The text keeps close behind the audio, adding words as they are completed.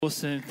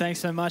Awesome.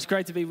 Thanks so much.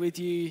 Great to be with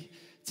you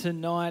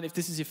tonight. If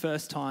this is your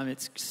first time,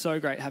 it's so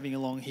great having you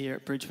along here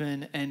at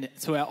Bridgman, and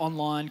to our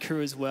online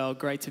crew as well.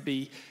 Great to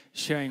be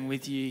sharing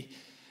with you.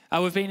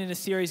 We've been in a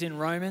series in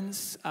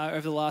Romans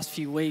over the last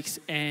few weeks,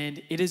 and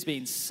it has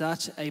been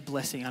such a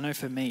blessing. I know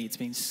for me, it's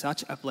been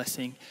such a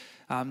blessing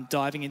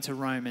diving into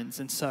Romans.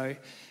 And so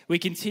we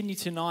continue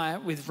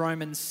tonight with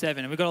Romans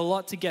 7. And we've got a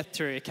lot to get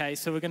through, okay?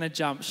 So we're going to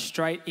jump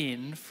straight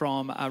in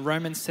from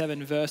Romans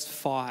 7, verse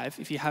 5.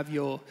 If you have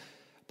your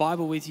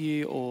Bible with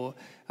you or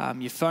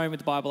your phone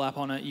with the Bible app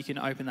on it, you can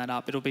open that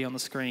up. It'll be on the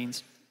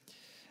screens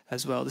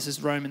as well. This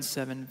is Romans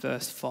 7,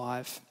 verse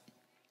 5.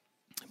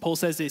 Paul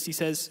says this. He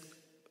says,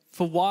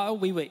 "For while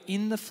we were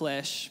in the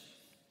flesh,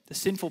 the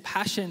sinful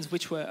passions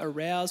which were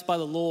aroused by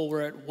the law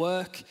were at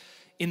work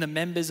in the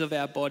members of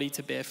our body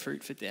to bear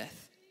fruit for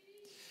death.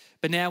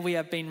 But now we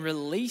have been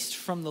released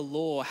from the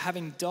law,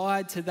 having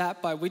died to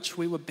that by which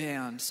we were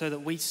bound, so that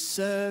we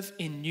serve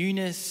in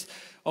newness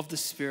of the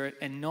Spirit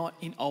and not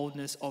in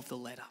oldness of the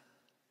letter.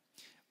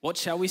 What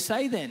shall we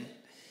say then?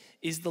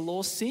 Is the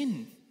law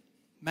sin?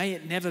 May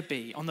it never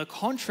be. On the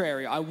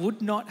contrary, I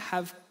would not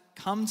have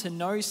come to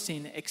know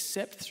sin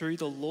except through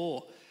the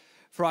law.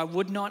 For I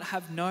would not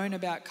have known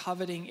about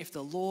coveting if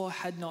the law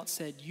had not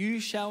said, 'You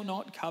shall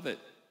not covet.'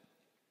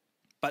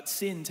 But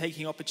sin,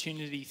 taking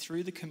opportunity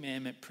through the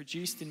commandment,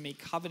 produced in me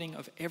coveting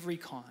of every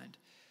kind.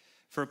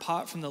 For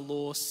apart from the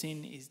law,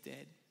 sin is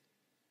dead.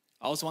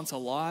 I was once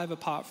alive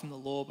apart from the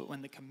law, but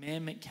when the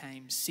commandment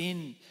came,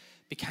 sin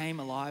became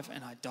alive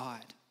and I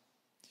died.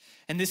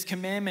 And this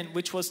commandment,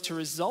 which was to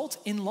result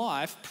in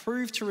life,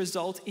 proved to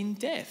result in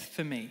death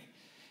for me.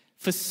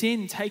 For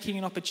sin, taking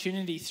an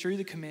opportunity through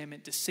the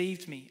commandment,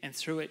 deceived me and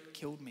through it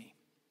killed me.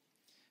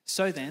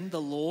 So then,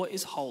 the law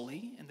is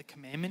holy and the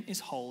commandment is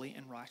holy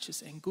and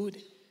righteous and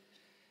good.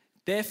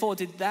 Therefore,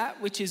 did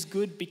that which is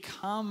good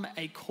become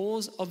a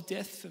cause of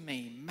death for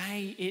me?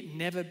 May it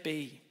never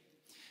be.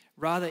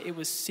 Rather, it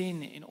was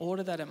sin in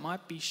order that it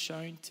might be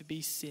shown to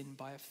be sin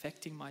by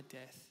effecting my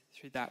death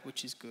through that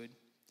which is good,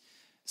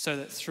 so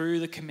that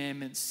through the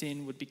commandment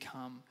sin would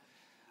become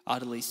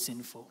utterly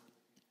sinful."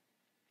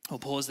 I'll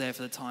pause there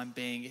for the time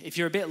being. If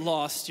you're a bit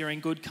lost, you're in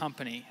good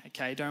company,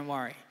 okay? Don't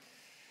worry.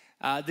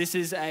 This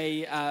is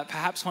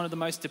perhaps one of the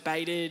most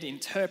debated,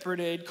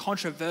 interpreted,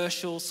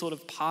 controversial sort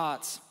of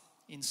parts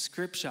in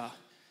Scripture.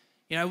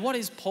 You know, what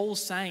is Paul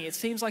saying? It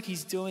seems like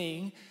he's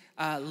doing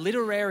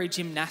literary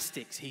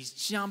gymnastics. He's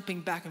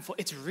jumping back and forth.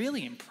 It's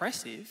really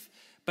impressive,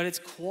 but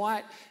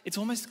it's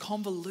almost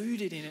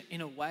convoluted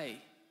in a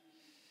way.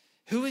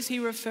 Who is he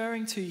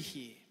referring to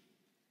here?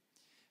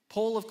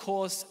 Paul, of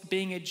course,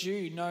 being a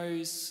Jew,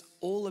 knows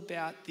all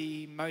about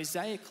the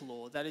Mosaic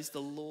law. That is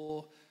the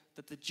law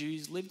that the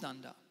Jews lived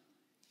under.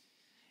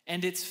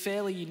 And it's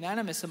fairly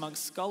unanimous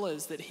amongst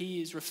scholars that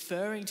he is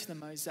referring to the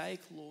Mosaic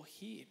law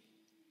here.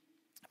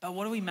 But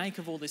what do we make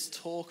of all this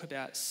talk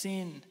about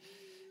sin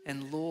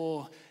and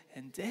law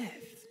and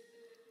death?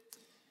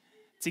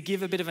 To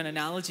give a bit of an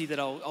analogy that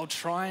I'll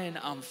try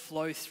and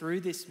flow through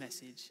this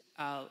message.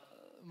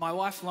 My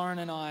wife Lauren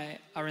and I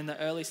are in the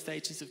early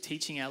stages of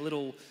teaching our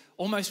little,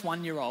 almost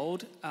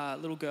 1-year-old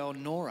little girl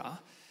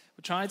Nora.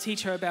 We're trying to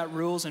teach her about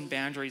rules and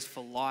boundaries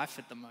for life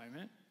at the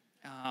moment.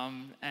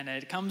 And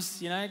it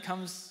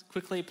comes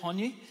quickly upon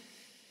you.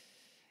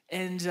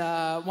 And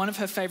one of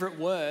her favorite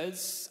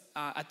words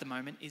at the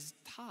moment is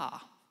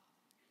tar.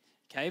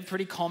 Okay,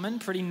 pretty common,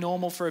 pretty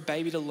normal for a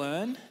baby to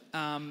learn.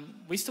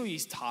 We still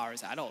use tar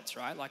as adults,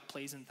 right? Like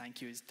please and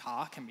thank you is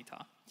tar, can be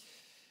tar.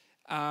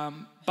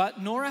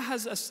 But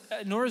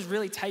Nora's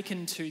really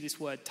taken to this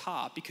word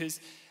tar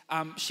because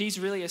she's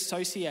really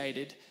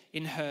associated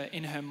in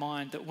her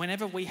mind that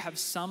whenever we have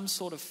some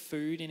sort of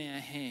food in our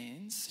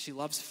hands, she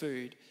loves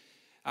food,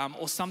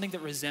 or something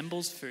that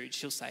resembles food,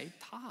 she'll say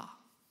tar.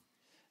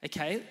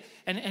 Okay,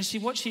 and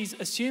what she's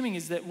assuming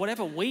is that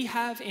whatever we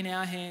have in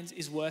our hands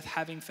is worth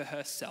having for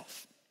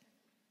herself.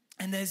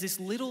 And there's this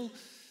little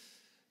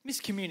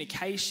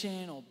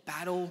miscommunication or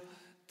battle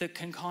that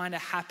can kind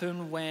of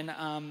happen when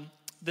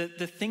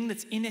the thing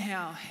that's in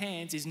our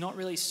hands is not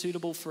really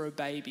suitable for a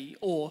baby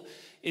or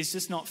is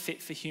just not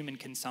fit for human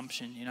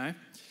consumption, you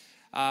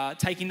know.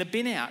 Taking the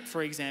bin out,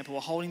 for example,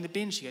 or holding the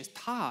bin, she goes,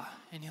 tar.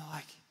 And you're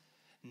like,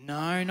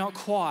 no, not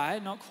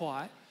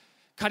quite.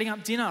 Cutting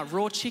up dinner,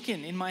 raw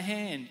chicken in my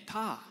hand,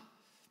 tar.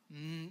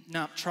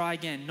 No, try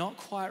again, not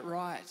quite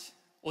right.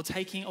 Or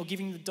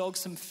giving the dog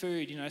some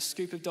food, you know, a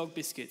scoop of dog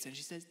biscuits, and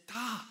she says,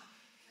 tar.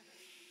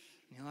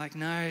 And you're like,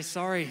 no,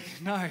 sorry,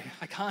 no,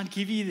 I can't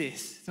give you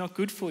this. It's not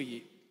good for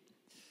you.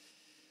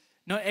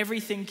 Not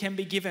everything can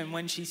be given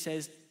when she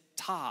says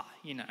tar,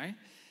 you know.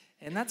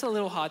 And that's a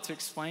little hard to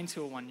explain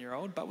to a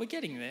 1-year-old, but we're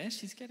getting there.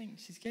 She's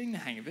getting the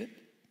hang of it.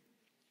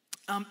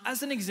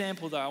 As an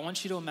example, though, I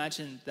want you to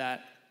imagine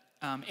that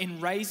in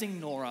raising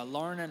Nora,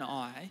 Lauren and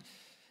I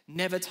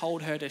never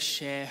told her to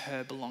share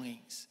her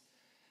belongings.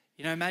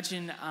 You know,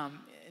 imagine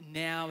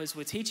now as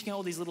we're teaching her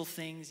all these little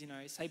things, you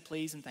know, say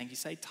please and thank you,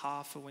 say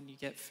tar for when you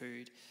get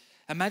food.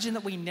 Imagine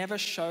that we never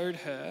showed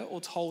her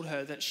or told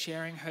her that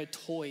sharing her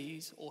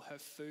toys or her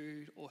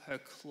food or her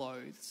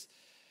clothes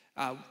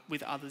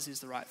with others is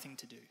the right thing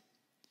to do.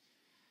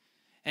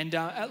 And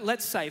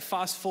let's say,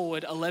 fast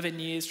forward 11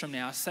 years from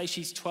now, say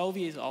she's 12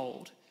 years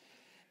old,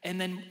 and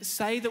then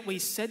say that we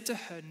said to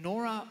her,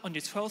 Nora, on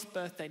your 12th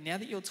birthday, now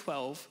that you're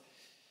 12,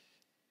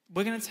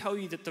 we're going to tell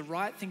you that the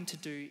right thing to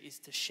do is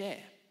to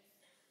share.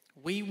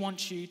 We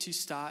want you to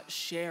start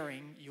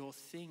sharing your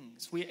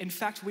things. In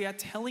fact, we are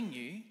telling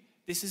you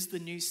this is the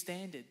new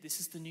standard. This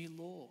is the new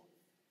law.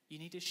 You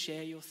need to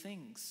share your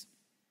things.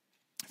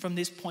 From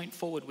this point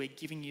forward, we're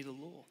giving you the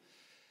law.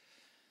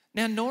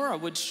 Now, Nora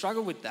would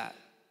struggle with that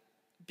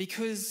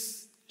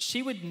because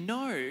she would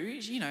know,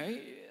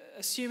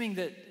 assuming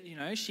that,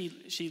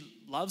 she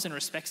loves and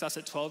respects us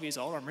at 12 years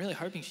old. I'm really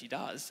hoping she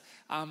does.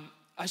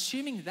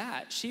 Assuming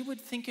that, she would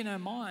think in her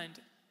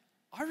mind,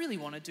 I really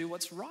want to do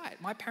what's right.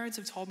 My parents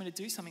have told me to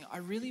do something. I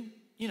really,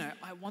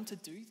 I want to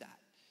do that.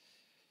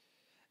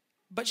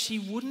 But she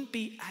wouldn't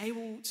be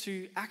able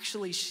to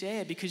actually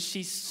share because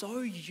she's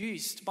so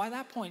used. By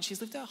that point,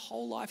 she's lived her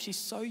whole life. She's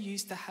so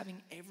used to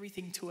having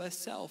everything to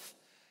herself.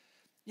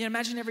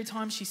 Imagine every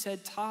time she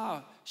said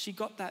ta, she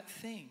got that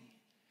thing.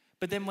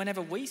 But then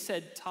whenever we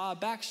said ta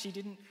back, she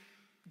didn't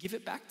give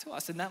it back to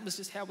us. And that was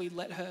just how we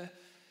let her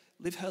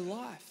live her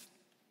life.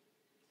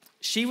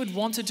 She would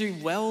want to do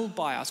well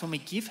by us when we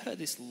give her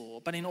this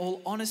law, but in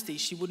all honesty,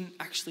 she wouldn't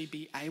actually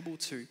be able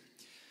to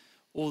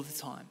all the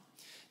time.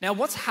 Now,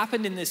 what's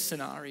happened in this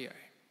scenario?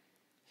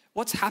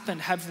 What's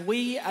happened? Have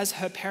we, as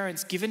her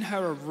parents, given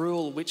her a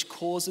rule which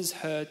causes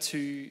her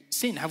to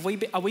sin? Are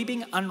we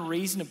being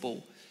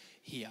unreasonable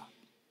here?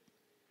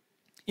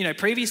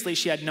 Previously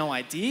she had no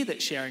idea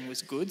that sharing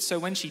was good, so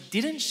when she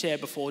didn't share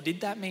before,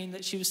 did that mean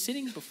that she was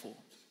sinning before?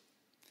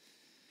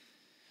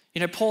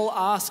 Paul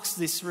asks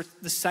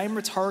the same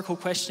rhetorical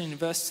question in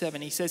verse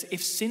 7. He says,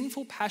 if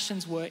sinful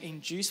passions were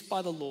induced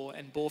by the law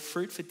and bore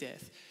fruit for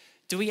death,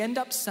 do we end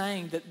up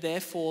saying that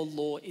therefore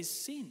law is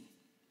sin?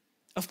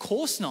 Of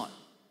course not,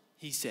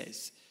 he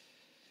says.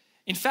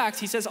 In fact,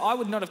 he says, I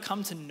would not have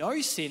come to know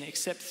sin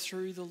except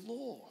through the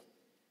law.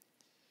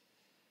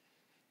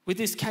 With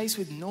this case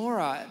with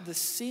Nora, the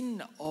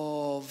sin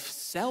of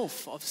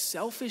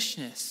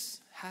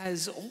selfishness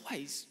has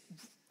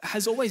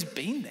always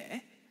been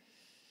there.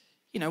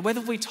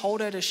 Whether we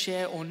told her to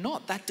share or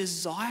not, that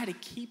desire to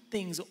keep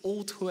things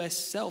all to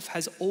herself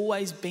has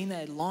always been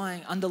there,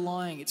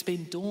 underlying. It's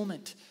been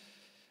dormant,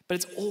 but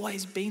it's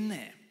always been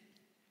there.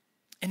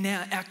 And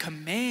now our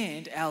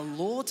command, our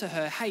law to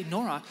her, hey,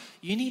 Nora,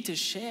 you need to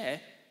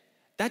share,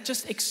 that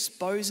just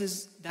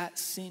exposes that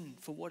sin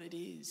for what it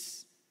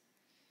is.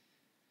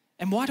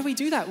 And why do we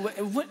do that?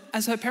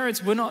 As her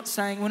parents, we're not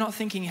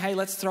thinking, hey,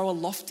 let's throw a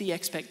lofty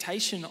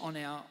expectation on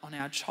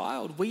our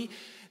child.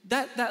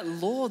 That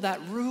law, that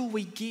rule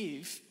we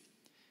give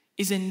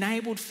is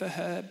enabled for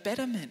her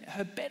betterment,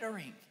 her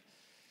bettering.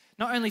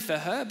 Not only for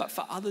her, but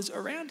for others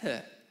around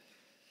her.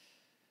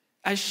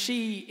 As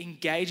she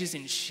engages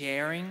in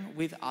sharing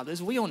with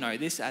others, we all know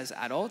this as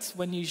adults,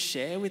 when you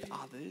share with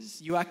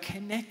others, you are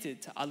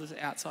connected to others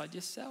outside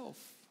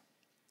yourself.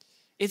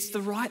 It's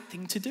the right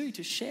thing to do,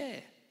 to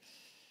share.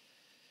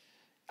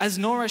 As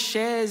Nora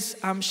shares,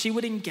 she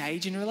would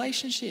engage in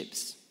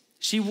relationships.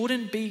 She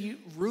wouldn't be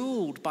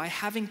ruled by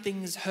having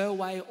things her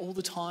way all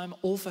the time,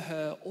 all for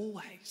her,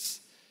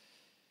 always.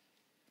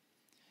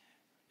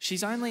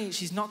 She's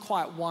not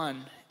quite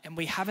one, and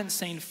we haven't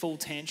seen full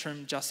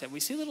tantrum just yet. We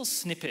see little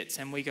snippets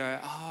and we go,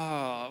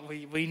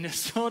 we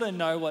sort of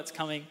know what's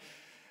coming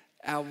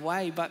our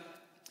way. But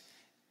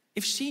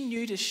if she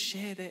knew to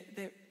share,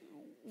 that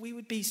we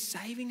would be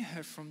saving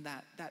her from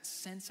that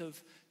sense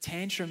of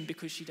tantrum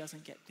because she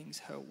doesn't get things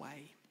her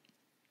way.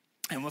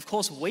 And of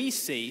course, we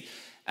see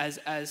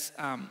as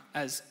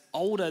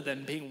older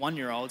than being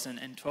 1-year-olds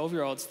and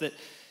 12-year-olds that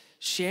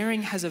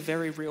sharing has a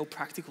very real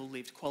practical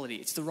lived quality.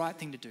 It's the right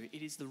thing to do.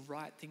 It is the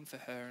right thing for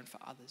her and for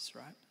others,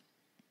 right?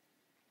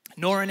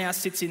 Nora now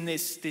sits in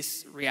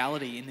this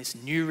reality, in this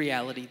new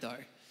reality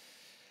though,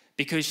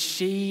 because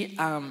she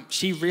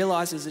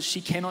realizes that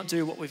she cannot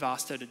do what we've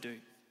asked her to do.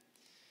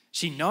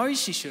 She knows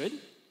she should.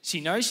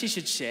 She knows she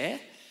should share.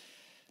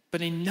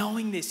 But in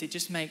knowing this, it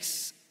just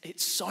makes it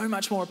so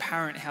much more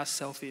apparent how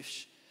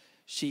selfish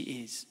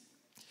she is.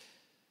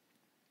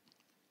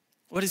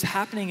 What is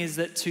happening is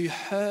that to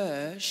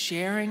her,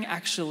 sharing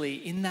actually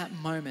in that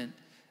moment,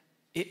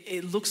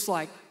 it looks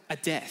like a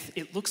death.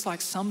 It looks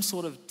like some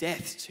sort of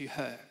death to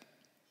her.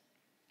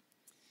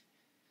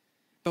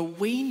 But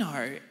we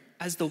know,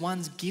 as the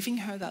ones giving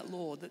her that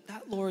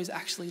law is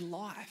actually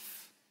life.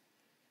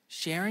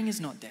 Sharing is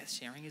not death,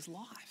 sharing is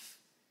life.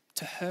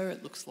 To her,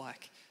 it looks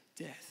like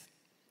death.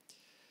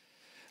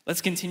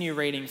 Let's continue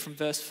reading from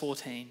verse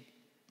 14.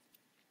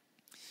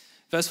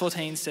 Verse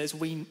 14 says,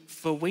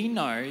 For we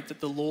know that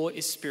the law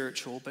is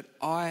spiritual, but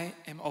I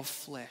am of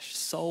flesh,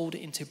 sold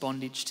into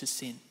bondage to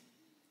sin.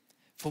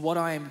 For what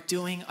I am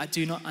doing, I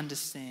do not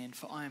understand,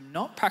 for I am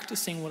not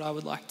practicing what I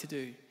would like to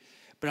do,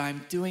 but I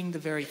am doing the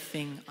very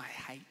thing I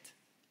hate.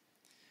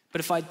 But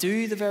if I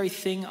do the very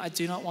thing I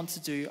do not want to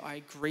do, I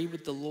agree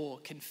with the law,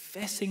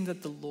 confessing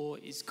that the law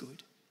is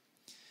good.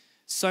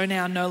 So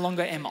now no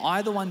longer am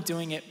I the one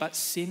doing it, but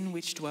sin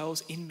which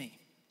dwells in me.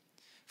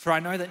 For I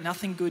know that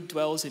nothing good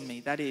dwells in me,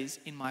 that is,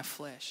 in my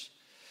flesh.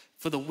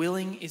 For the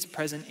willing is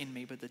present in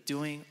me, but the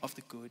doing of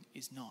the good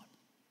is not.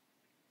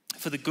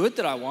 For the good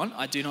that I want,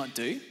 I do not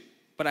do,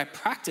 but I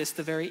practice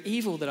the very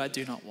evil that I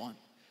do not want.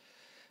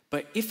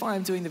 But if I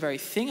am doing the very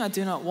thing I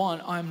do not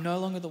want, I am no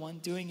longer the one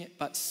doing it,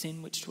 but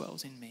sin which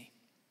dwells in me.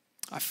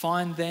 I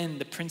find then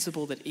the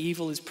principle that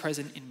evil is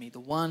present in me, the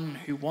one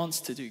who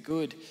wants to do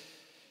good.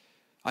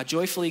 I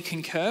joyfully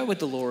concur with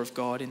the law of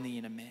God in the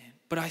inner man,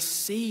 but I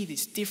see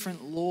this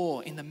different law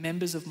in the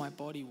members of my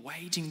body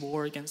waging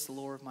war against the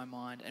law of my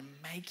mind and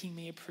making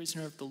me a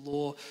prisoner of the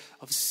law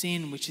of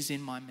sin which is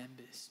in my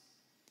members.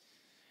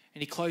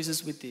 And he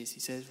closes with this.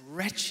 He says,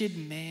 wretched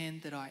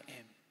man that I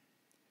am,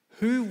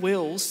 who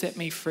will set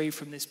me free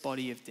from this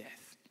body of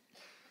death?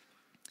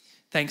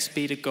 Thanks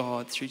be to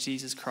God through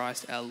Jesus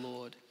Christ our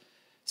Lord.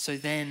 So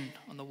then,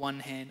 on the one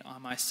hand, I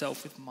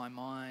myself with my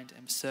mind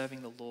am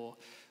serving the law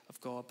of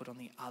God, but on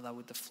the other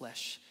with the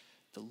flesh,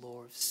 the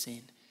law of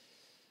sin.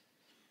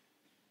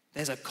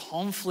 There's a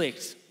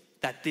conflict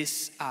that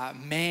this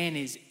man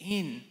is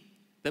in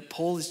that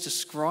Paul is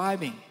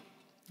describing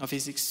of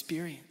his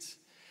experience.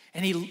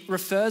 And he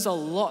refers a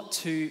lot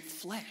to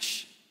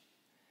flesh.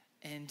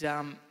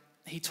 And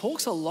he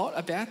talks a lot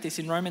about this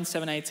in Romans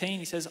 7:18.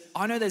 He says,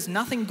 I know there's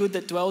nothing good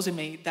that dwells in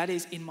me, that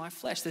is in my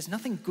flesh. There's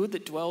nothing good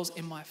that dwells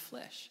in my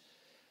flesh.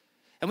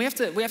 And we have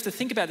to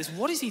think about this.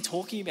 What is he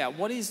talking about?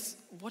 What is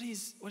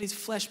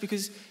flesh?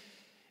 Because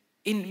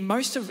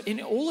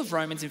in all of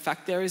Romans, in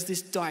fact, there is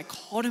this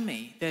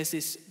dichotomy. There's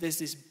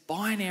this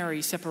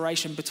binary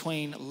separation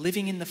between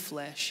living in the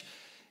flesh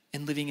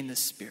and living in the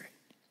spirit.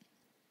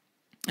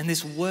 And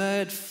this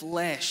word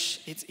flesh,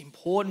 it's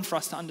important for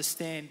us to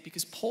understand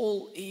because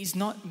Paul is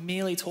not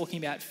merely talking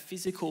about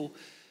physical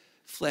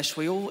flesh.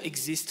 We all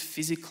exist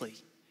physically.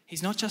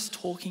 He's not just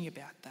talking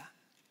about that.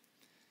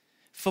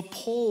 For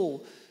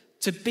Paul,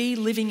 to be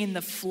living in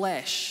the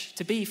flesh,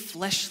 to be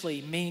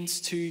fleshly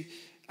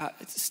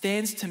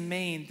stands to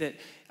mean that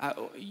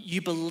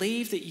you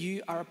believe that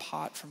you are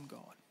apart from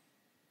God.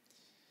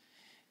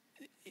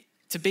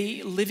 To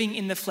be living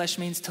in the flesh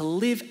means to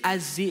live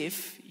as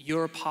if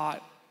you're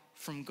apart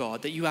from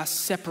God, that you are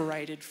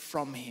separated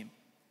from him,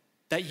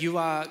 that you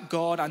are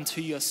God unto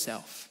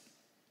yourself.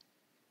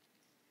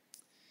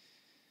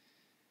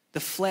 The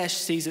flesh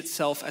sees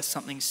itself as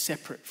something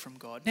separate from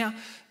God. Now,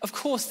 of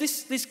course,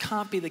 this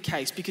can't be the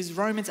case because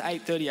Romans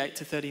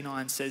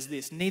 8:38-39 says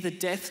this, neither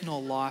death nor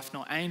life,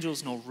 nor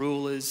angels nor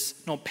rulers,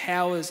 nor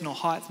powers, nor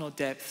height, nor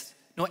depth,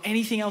 nor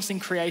anything else in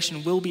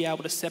creation will be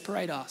able to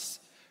separate us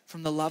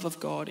from the love of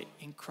God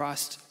in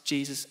Christ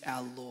Jesus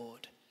our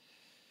Lord.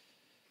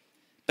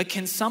 But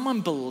can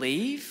someone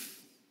believe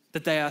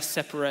that they are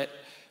separate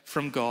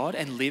from God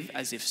and live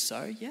as if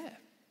so? Yeah,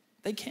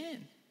 they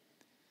can.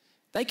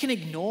 They can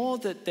ignore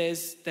that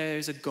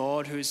there's a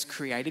God who has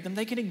created them.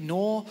 They can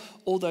ignore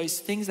all those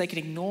things. They can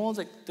ignore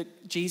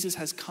that Jesus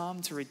has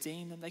come to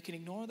redeem them. They can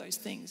ignore those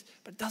things,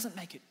 but it doesn't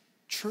make it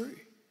true.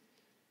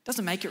 It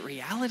doesn't make it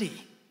reality.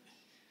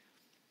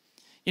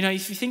 You know,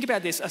 if you think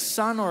about this, a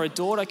son or a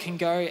daughter can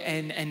go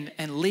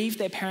and leave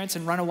their parents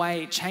and run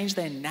away, change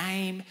their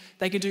name.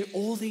 They can do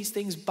all these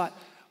things, but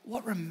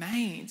what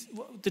remains,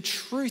 the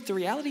truth, the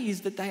reality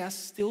is that they are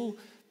still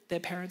their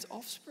parents'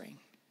 offspring.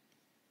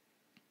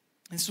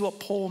 This is what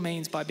Paul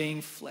means by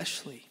being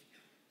fleshly.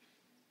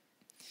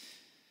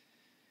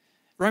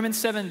 Romans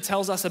 7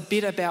 tells us a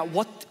bit about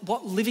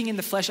what living in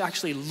the flesh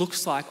actually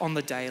looks like on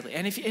the daily.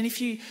 And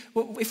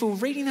if we're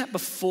reading that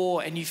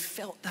before and you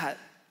felt that,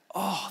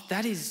 oh,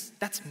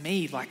 that's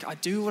me. Like I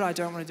do what I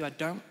don't want to do. I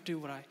don't do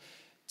what I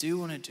do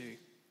want to do.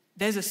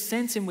 There's a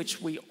sense in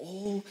which we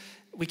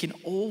can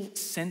all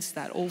sense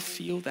that, all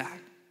feel that.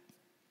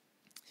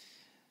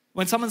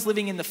 When someone's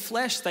living in the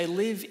flesh, they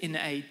live in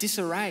a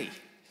disarray.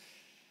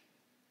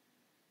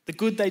 The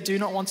good they do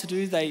not want to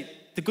do, the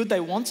good they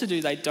want to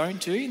do, they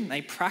don't do, and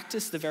they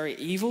practice the very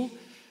evil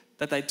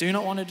that they do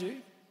not want to do.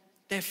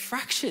 They're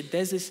fractured.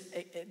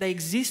 They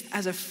exist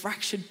as a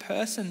fractured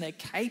person. They're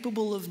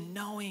capable of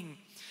knowing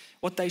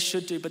what they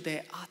should do, but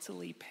they're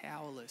utterly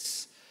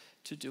powerless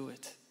to do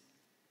it.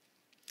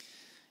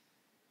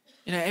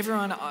 You know,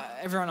 everyone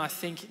I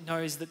think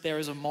knows that there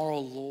is a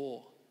moral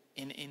law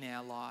in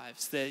our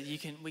lives. That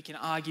we can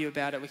argue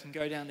about it, we can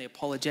go down the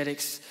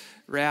apologetics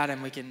route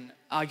and we can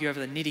argue over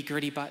the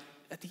nitty-gritty, but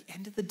at the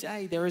end of the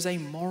day, there is a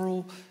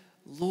moral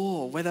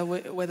law,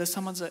 whether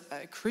someone's a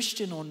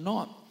Christian or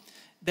not.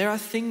 There are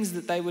things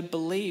that they would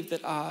believe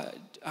that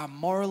are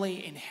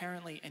morally,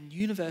 inherently, and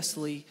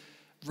universally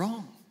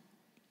wrong.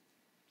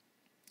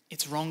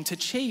 It's wrong to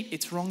cheat.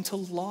 It's wrong to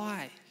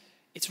lie.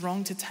 It's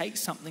wrong to take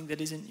something that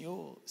isn't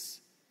yours.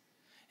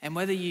 And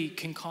whether you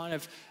can kind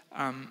of,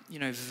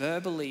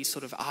 verbally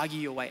sort of argue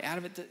your way out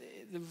of it,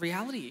 the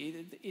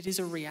reality, it is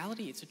a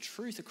reality. It's a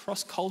truth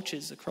across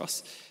cultures,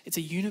 it's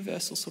a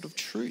universal sort of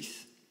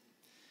truth.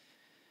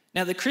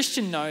 Now, the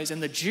Christian knows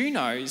and the Jew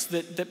knows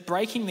that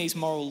breaking these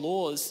moral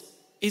laws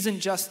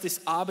isn't just this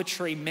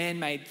arbitrary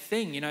man-made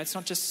thing. You know, it's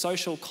not just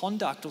social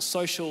conduct or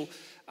social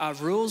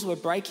rules we're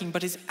breaking,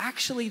 but is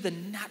actually the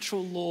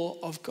natural law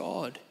of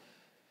God.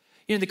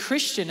 You know, the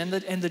Christian and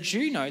the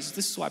Jew knows,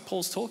 this is why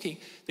Paul's talking,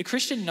 the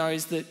Christian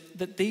knows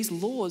that these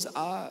laws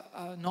are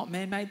not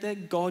man-made, they're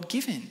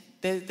God-given.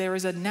 There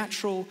is a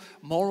natural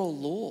moral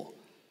law.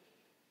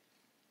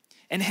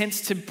 And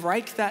hence, to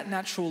break that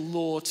natural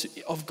law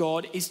of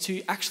God is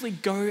to actually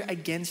go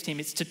against him.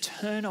 It's to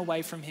turn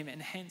away from him,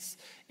 and hence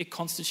it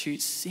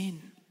constitutes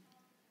sin.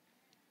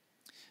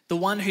 The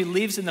one who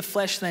lives in the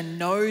flesh then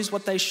knows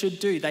what they should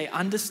do. They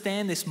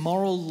understand this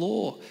moral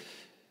law.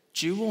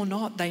 Jew or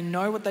not, they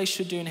know what they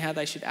should do and how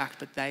they should act,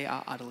 but they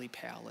are utterly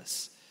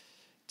powerless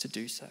to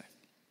do so.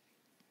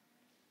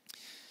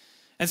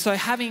 And so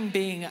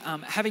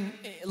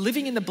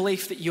living in the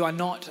belief that you are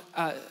not,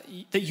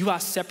 that you are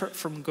separate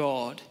from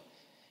God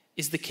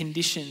is the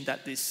condition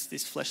that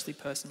this fleshly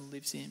person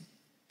lives in.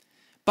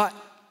 But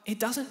it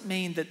doesn't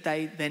mean that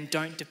they then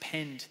don't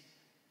depend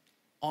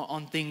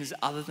on things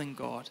other than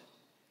God.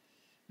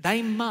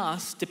 They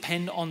must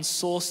depend on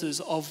sources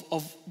of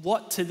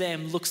what to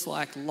them looks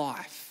like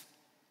life.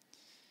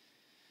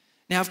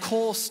 Now, of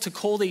course, to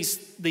call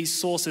these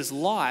sources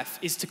life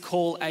is to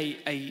call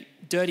a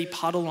dirty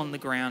puddle on the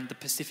ground the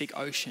Pacific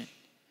Ocean.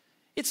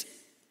 It's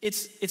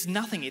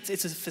nothing.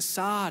 It's a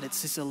facade.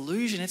 It's this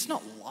illusion. It's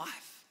not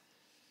life.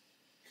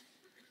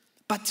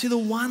 But to the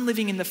one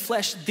living in the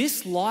flesh,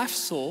 this life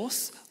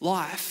source,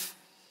 life,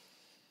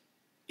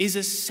 is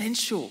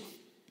essential.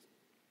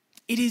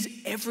 It is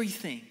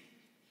everything.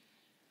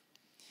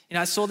 You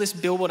know, I saw this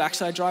billboard.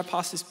 Actually, I drive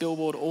past this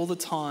billboard all the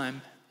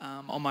time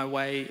on my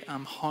way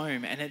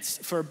home, and it's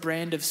for a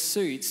brand of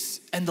suits.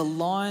 And the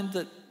line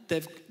that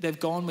they've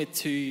gone with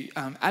to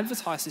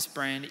advertise this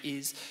brand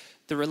is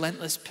the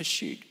relentless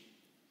pursuit.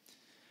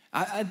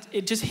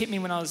 It just hit me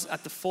when I was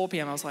at the 4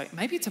 p.m. I was like,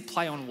 maybe it's a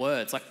play on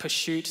words, like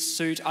pursuit,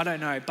 suit, I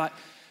don't know.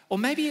 Or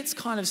maybe it's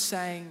kind of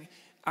saying,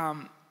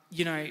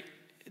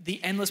 the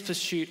endless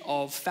pursuit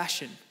of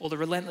fashion, or the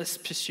relentless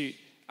pursuit,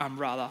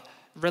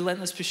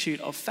 relentless pursuit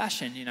of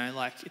fashion,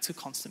 like it's a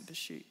constant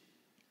pursuit.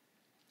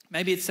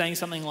 Maybe it's saying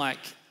something like,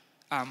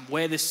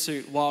 wear this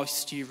suit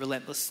whilst you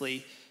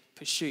relentlessly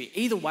pursue.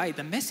 Either way,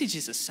 the message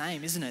is the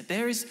same, isn't it?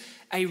 There is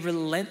a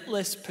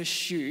relentless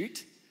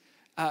pursuit.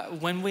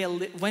 When we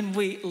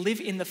live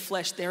in the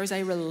flesh, there is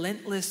a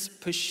relentless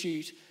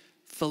pursuit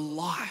for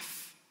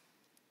life.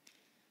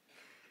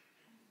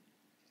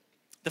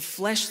 The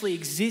fleshly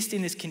exist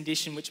in this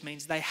condition, which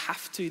means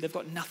they've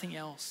got nothing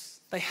else.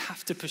 They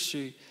have to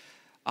pursue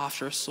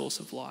after a source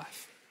of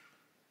life.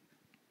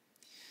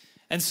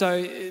 And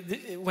so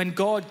when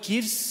God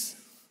gives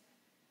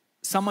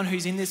someone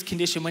who's in this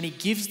condition, when he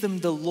gives them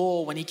the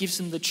law, when he gives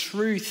them the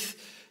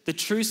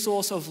true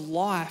source of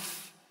life,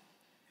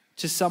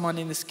 to someone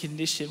in this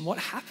condition, what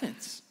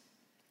happens?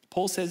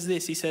 Paul says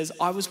this, he says,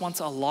 I was once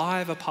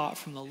alive apart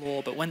from the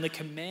law, but when the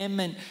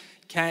commandment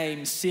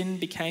came, sin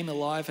became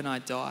alive and I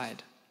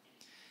died.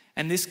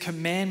 And this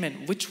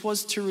commandment, which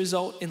was to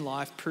result in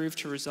life, proved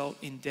to result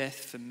in death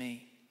for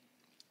me.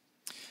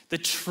 The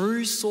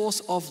true source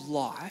of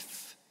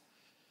life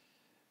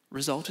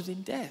resulted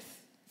in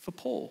death for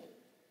Paul.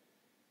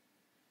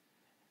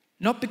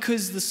 Not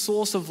because the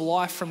source of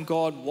life from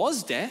God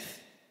was death,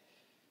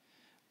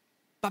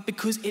 but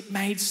because it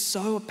made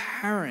so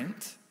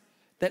apparent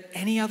that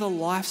any other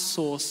life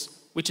source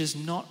which is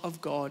not of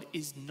God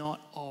is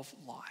not of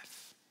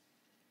life.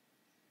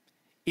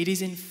 It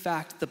is in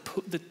fact,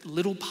 the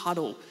little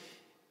puddle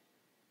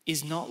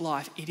is not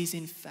life, it is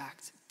in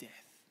fact death.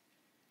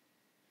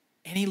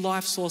 Any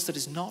life source that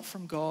is not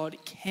from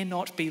God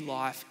cannot be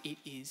life, it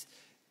is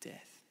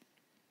death.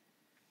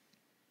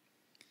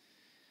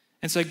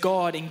 And so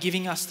God, in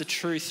giving us the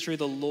truth through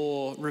the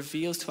law,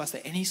 reveals to us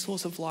that any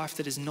source of life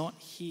that is not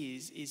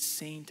his is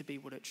seen to be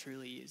what it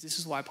truly is. This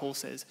is why Paul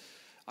says,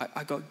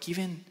 I got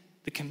given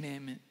the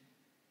commandment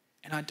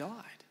and I died.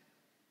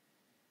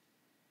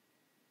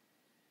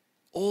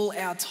 All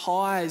our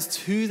ties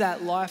to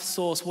that life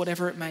source,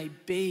 whatever it may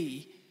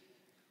be,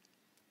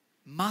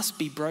 must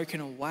be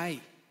broken away.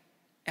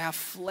 Our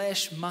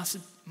flesh must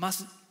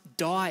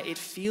die. It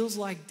feels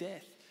like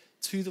death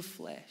to the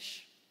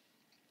flesh.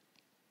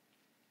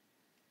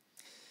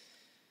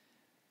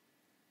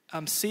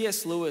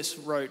 C.S. Lewis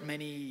wrote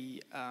many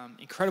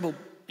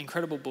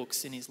incredible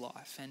books in his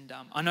life, and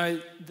I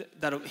know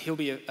that he'll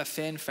be a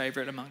fan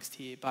favourite amongst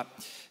here, but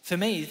for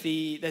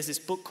me, there's this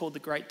book called The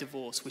Great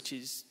Divorce, which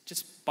is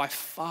just by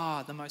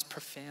far the most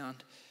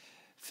profound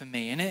for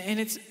me, and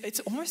it's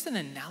almost an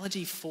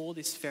analogy for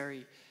this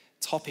very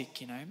topic,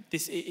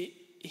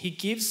 he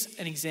gives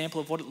an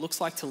example of what it looks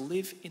like to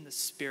live in the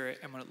spirit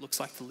and what it looks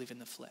like to live in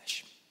the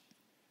flesh.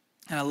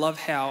 And I love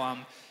how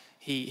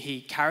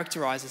he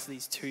characterizes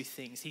these two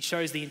things. He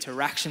shows the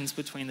interactions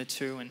between the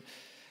two, and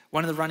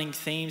one of the running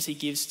themes he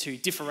gives to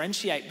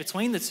differentiate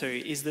between the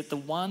two is that the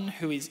one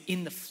who is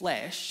in the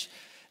flesh,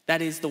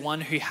 that is the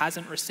one who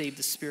hasn't received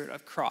the Spirit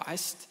of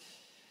Christ,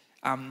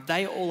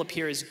 they all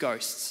appear as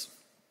ghosts.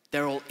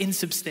 They're all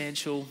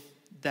insubstantial.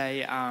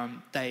 They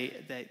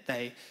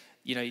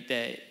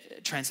they're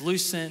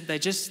translucent.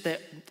 They're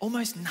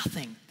almost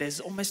nothing. There's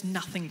almost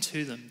nothing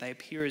to them. They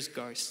appear as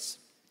ghosts.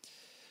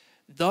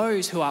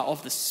 Those who are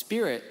of the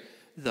Spirit,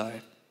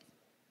 though,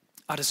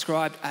 are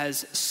described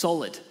as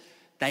solid.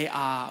 They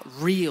are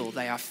real.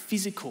 They are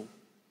physical.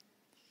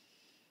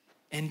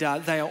 And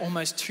they are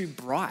almost too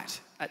bright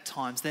at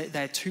times.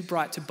 They're too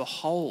bright to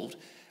behold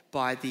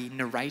by the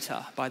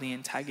narrator, by the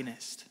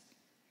antagonist.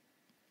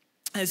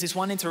 There's this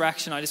one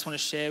interaction I just want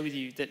to share with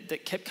you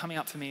that kept coming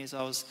up for me as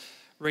I was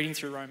reading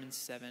through Romans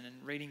 7 and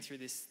reading through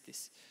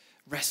this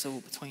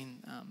wrestle between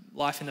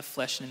life in the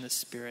flesh and in the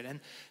spirit. And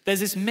there's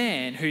this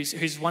man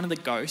who's one of the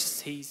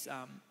ghosts. He's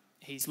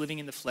living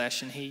in the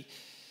flesh, and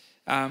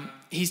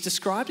he's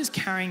described as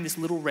carrying this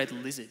little red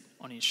lizard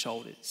on his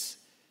shoulders.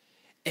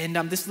 And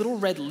this little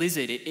red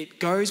lizard, it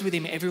goes with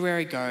him everywhere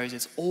he goes.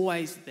 It's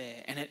always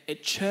there, and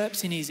it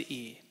chirps in his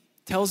ear,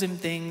 tells him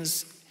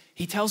things.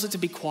 He tells it to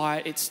be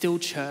quiet. It still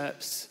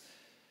chirps,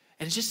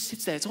 and it just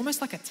sits there. It's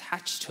almost like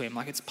attached to him,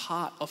 like it's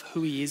part of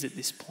who he is at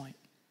this point.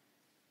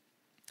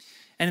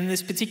 And in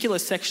this particular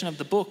section of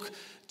the book,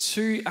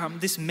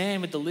 this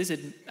man with the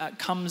lizard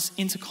comes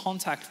into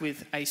contact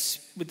with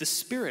the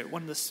spirit,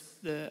 one of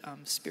the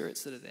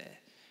spirits that are there.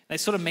 They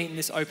sort of meet in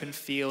this open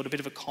field, a bit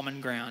of a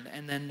common ground,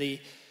 and then the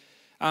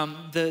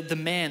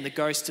man, the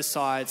ghost,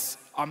 decides,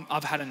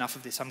 I've had enough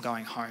of this. I'm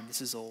going home.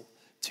 This is all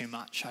too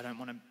much. I don't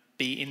want to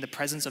be in the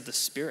presence of the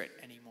spirit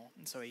anymore.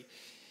 And so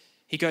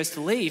he goes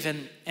to leave,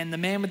 and the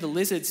man with the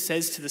lizard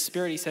says to the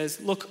spirit, he says,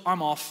 look,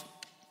 I'm off.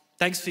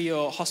 Thanks for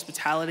your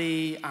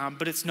hospitality,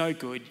 but it's no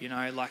good,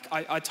 Like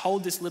I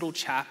told this little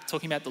chap,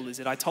 talking about the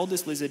lizard, I told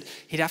this lizard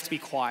he'd have to be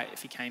quiet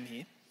if he came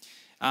here,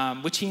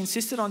 which he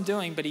insisted on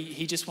doing, but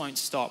he just won't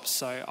stop,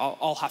 so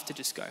I'll have to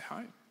just go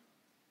home.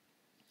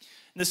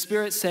 And the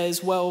spirit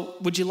says, well,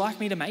 would you like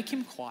me to make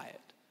him quiet?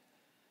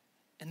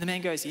 And the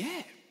man goes,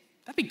 yeah,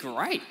 that'd be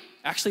great.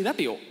 Actually,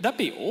 that'd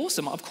be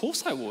awesome. Of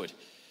course I would.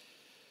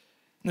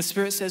 And the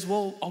spirit says,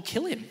 well, I'll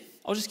kill him.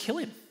 I'll just kill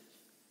him.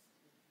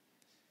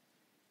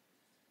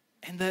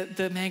 And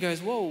the man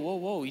goes,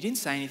 whoa, you didn't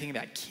say anything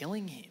about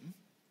killing him.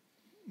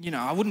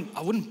 I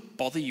wouldn't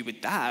bother you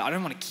with that. I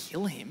don't want to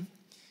kill him. And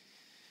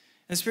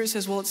the spirit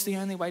says, well, it's the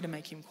only way to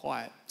make him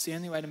quiet. It's the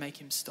only way to make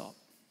him stop.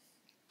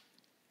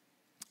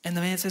 And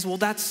the man says, well,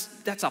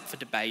 that's up for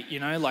debate,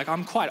 Like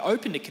I'm quite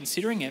open to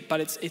considering it, but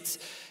it's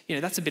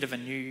that's a bit of a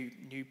new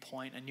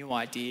point, a new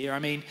idea. I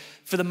mean,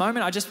 for the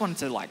moment, I just wanted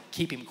to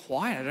keep him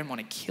quiet. I don't want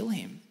to kill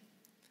him.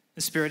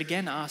 The spirit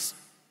again asks,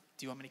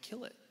 do you want me to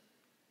kill it?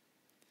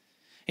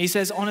 He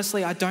says,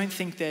 honestly, I don't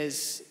think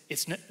there's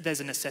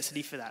a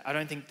necessity for that. I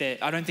don't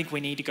think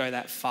we need to go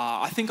that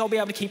far. I think I'll be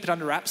able to keep it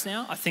under wraps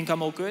now. I think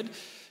I'm all good.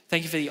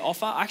 Thank you for the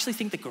offer. I actually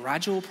think the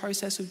gradual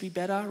process would be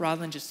better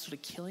rather than just sort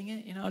of killing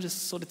it. I'll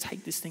just sort of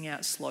take this thing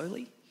out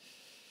slowly.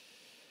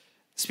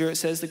 The Spirit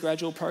says the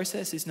gradual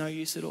process is no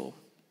use at all.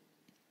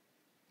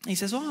 He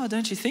says, oh,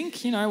 don't you think?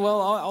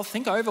 Well, I'll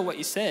think over what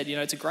you said.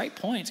 It's a great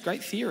point. It's a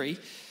great theory.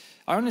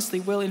 I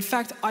honestly will. In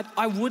fact,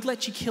 I would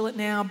let you kill it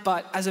now,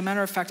 but as a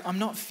matter of fact, I'm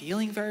not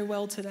feeling very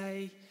well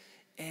today.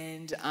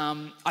 And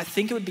I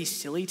think it would be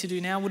silly to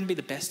do now. It wouldn't be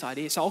the best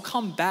idea. So I'll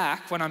come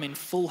back when I'm in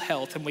full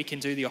health and we can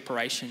do the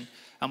operation.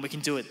 We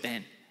can do it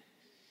then.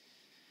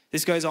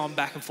 This goes on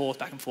back and forth.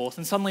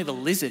 And suddenly the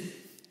lizard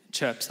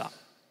chirps up.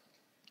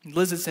 The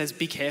lizard says,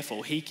 be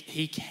careful. He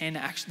can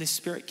actually, this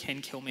spirit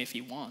can kill me if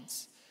he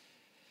wants.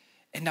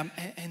 And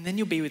then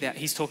you'll be without,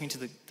 he's talking to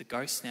the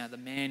ghost now, the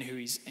man who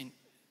is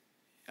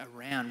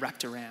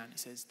wrapped around. He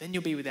says, then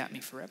you'll be without me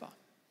forever.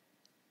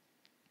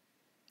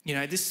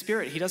 This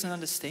spirit, he doesn't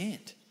understand.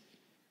 It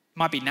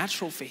might be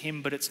natural for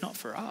him, but it's not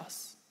for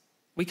us.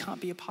 We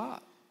can't be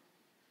apart.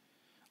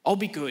 I'll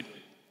be good,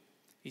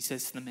 he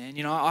says to the man.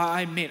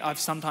 I admit I've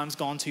sometimes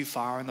gone too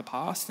far in the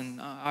past,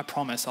 and I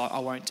promise I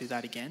won't do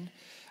that again.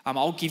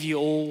 I'll give you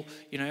all,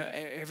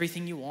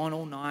 everything you want,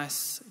 all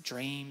nice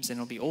dreams, and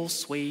it'll be all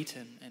sweet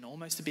and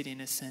almost a bit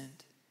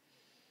innocent.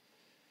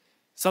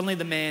 Suddenly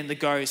the man, the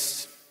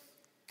ghost,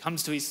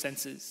 comes to his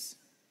senses,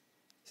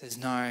 says,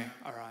 no,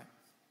 all right.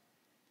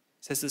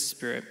 Says to the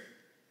spirit,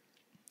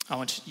 I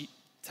want you,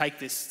 take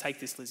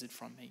this lizard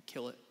from me,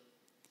 kill it.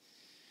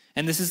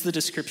 And this is the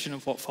description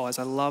of what follows.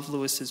 I love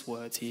Lewis's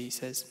words here. He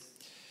says,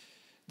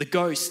 the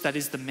ghost, that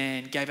is the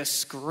man, gave a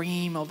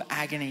scream of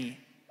agony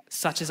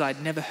such as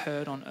I'd never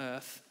heard on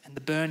earth. And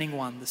the burning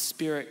one, the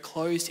spirit,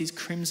 closed his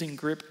crimson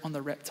grip on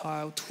the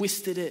reptile,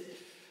 twisted it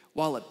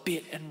while it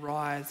bit and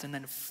writhed, and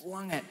then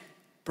flung it,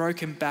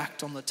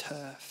 broken-backed, on the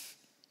turf.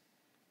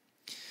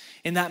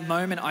 In that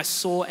moment, I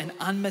saw an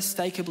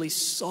unmistakably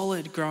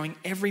solid, growing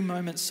every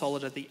moment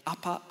solider, the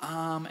upper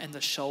arm and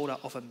the shoulder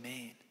of a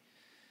man.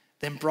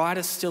 Then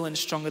brighter still and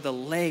stronger, the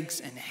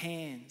legs and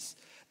hands,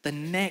 the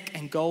neck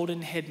and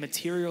golden head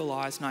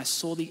materialized, and I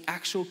saw the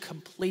actual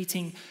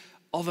completing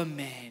of a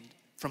man,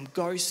 from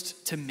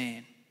ghost to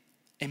man,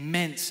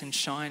 immense and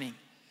shining.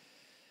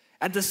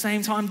 At the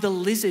same time, the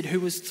lizard who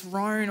was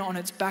thrown on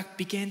its back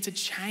began to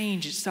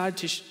change. It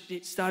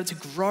started to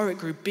grow. It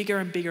grew bigger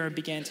and bigger and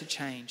began to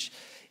change.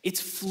 Its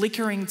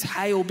flickering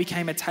tail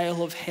became a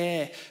tail of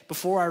hair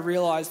before I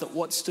realized that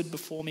what stood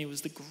before me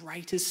was the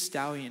greatest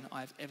stallion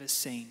I've ever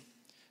seen,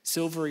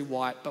 silvery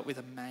white, but with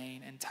a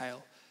mane and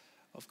tail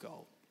of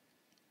gold.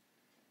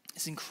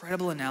 This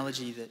incredible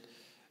analogy that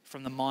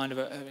from the mind of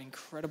an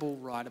incredible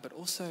writer, but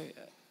also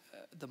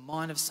the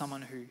mind of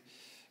someone who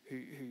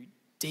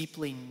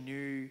deeply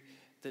knew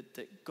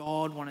that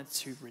God wanted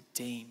to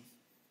redeem.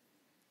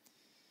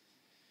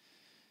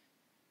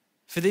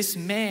 For this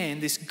man,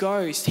 this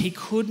ghost, he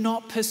could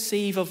not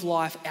perceive of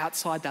life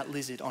outside that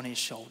lizard on his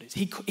shoulders.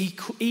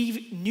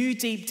 He knew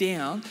deep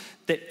down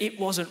that it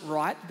wasn't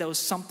right, there was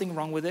something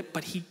wrong with it,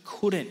 but he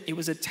couldn't. It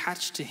was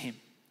attached to him.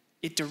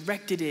 It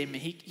directed him,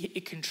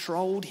 it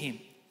controlled him.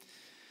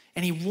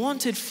 And he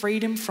wanted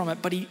freedom from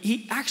it, but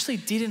he actually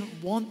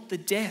didn't want the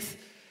death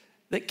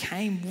that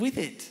came with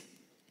it.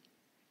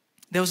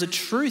 There was a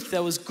truth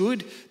that was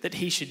good that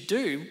he should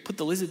do, put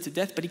the lizard to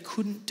death, but he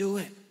couldn't do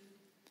it.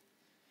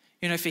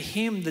 You know, for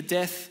him, the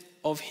death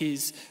of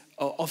his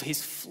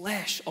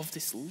flesh, of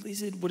this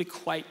lizard, would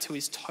equate to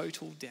his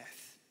total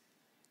death.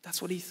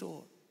 That's what he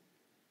thought.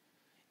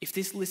 If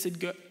this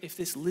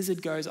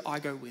lizard goes, I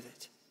go with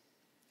it.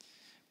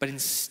 But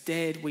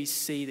instead, we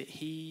see that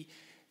he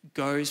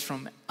goes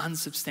from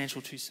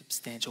unsubstantial to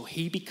substantial.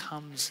 He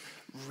becomes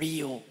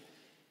real.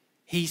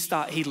 He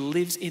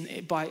lives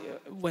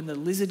when the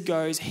lizard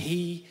goes,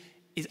 he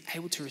is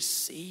able to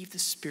receive the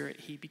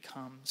Spirit. He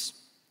becomes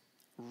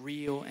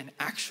real and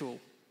actual.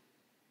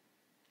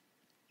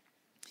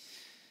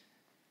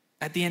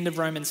 At the end of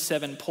Romans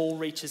 7, Paul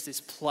reaches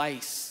this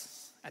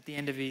place at the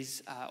end of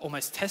his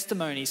almost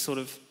testimony, sort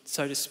of,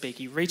 so to speak.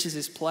 He reaches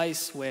this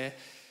place where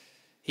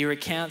he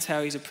recounts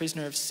how he's a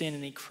prisoner of sin,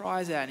 and he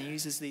cries out and he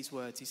uses these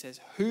words. He says,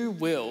 "Who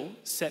will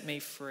set me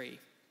free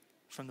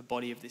from the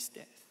body of this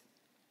death?"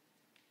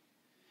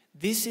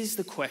 This is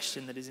the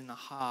question that is in the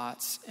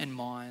hearts and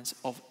minds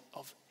of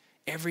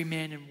every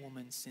man and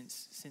woman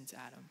since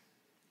Adam.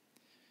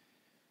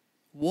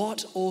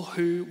 What or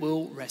who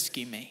will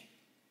rescue me?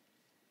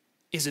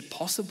 Is it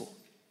possible?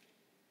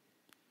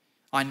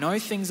 I know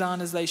things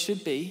aren't as they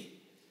should be,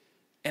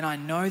 and I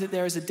know that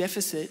there is a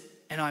deficit,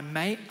 and I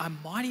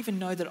might even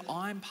know that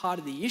I'm part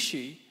of the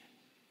issue.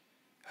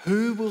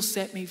 Who will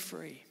set me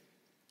free?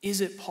 Is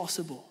it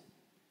possible?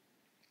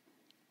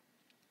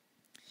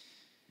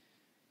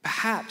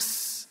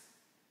 Perhaps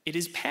it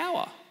is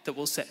power that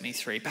will set me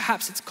free.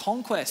 Perhaps it's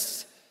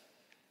conquest,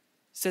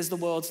 says the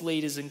world's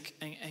leaders and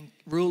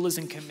rulers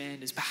and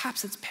commanders.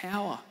 Perhaps it's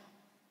power.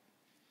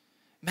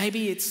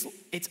 Maybe it's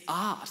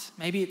art.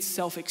 Maybe it's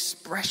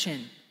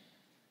self-expression,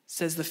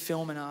 says the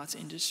film and arts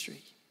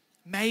industry.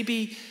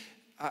 Maybe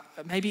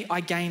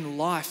I gain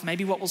life.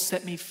 Maybe what will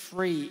set me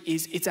free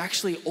is it's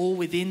actually all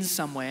within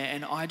somewhere,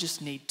 and I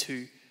just need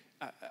to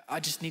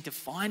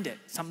find it.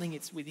 Something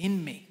that's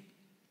within me.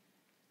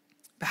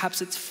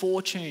 Perhaps it's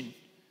fortune.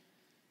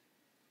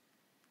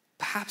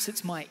 Perhaps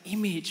it's my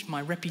image,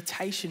 my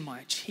reputation, my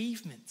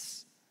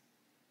achievements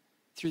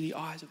through the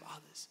eyes of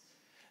others.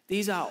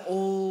 These are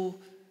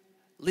all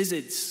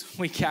lizards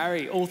we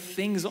carry, all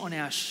things on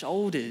our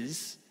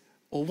shoulders,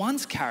 or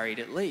once carried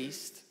at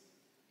least.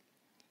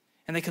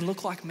 And they can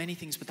look like many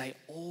things, but they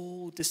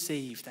all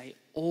deceive. They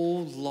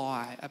all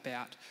lie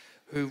about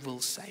who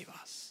will save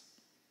us.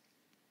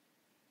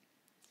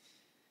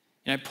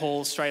 You know,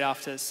 Paul, straight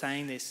after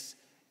saying this,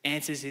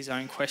 answers his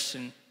own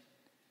question.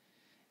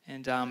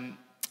 And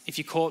if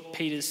you caught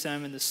Peter's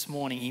sermon this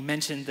morning, he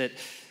mentioned that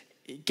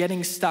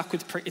getting stuck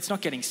with, it's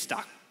not getting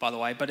stuck, by the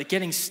way, but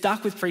getting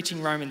stuck with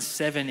preaching Romans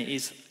 7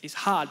 is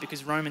hard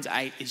because Romans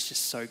 8 is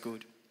just so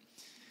good.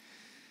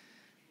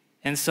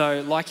 And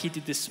so, like he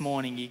did this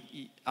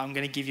morning, I'm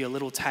going to give you a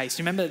little taste.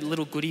 You remember the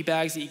little goodie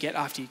bags that you get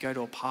after you go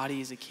to a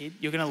party as a kid?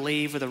 You're going to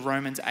leave with a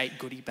Romans 8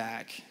 goodie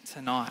bag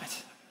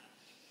tonight.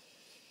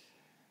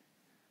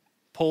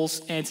 Paul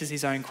answers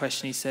his own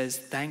question. He says,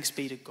 "Thanks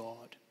be to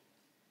God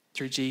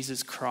through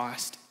Jesus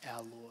Christ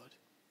our Lord."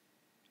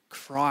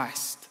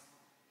 Christ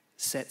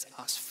sets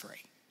us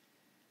free.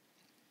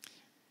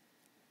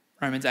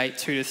 Romans 8,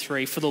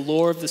 2-3. "For the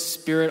law of the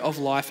Spirit of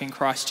life in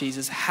Christ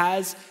Jesus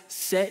has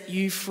set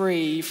you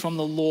free from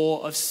the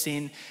law of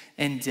sin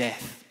and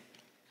death.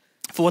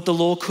 For what the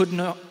law could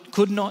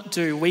not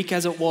do, weak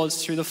as it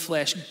was through the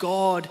flesh,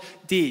 God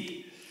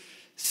did,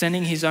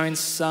 sending his own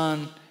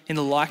Son in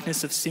the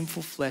likeness of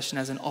sinful flesh and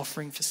as an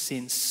offering for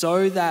sin,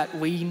 so that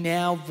we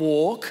now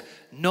walk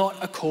not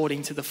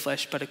according to the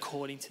flesh, but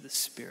according to the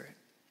Spirit."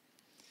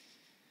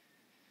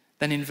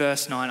 Then in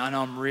verse 9, I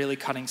know I'm really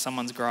cutting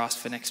someone's grass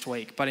for next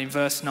week, but in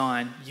verse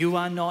 9, "You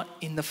are not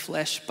in the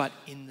flesh, but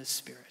in the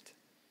Spirit,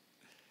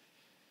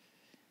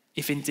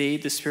 if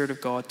indeed the Spirit of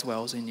God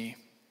dwells in you.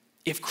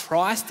 If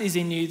Christ is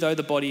in you, though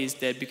the body is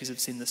dead because of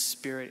sin, the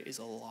Spirit is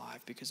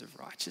alive because of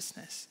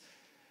righteousness."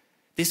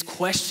 This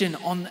question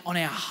on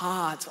our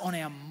hearts, on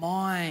our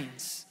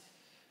minds,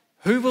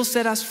 who will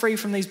set us free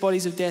from these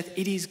bodies of death?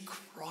 It is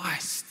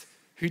Christ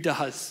who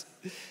does,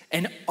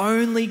 and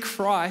only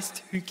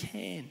Christ who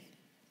can.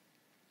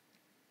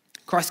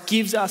 Christ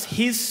gives us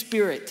his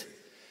Spirit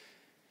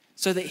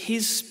so that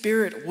his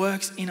Spirit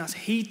works in us.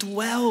 He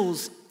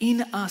dwells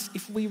in us.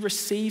 If we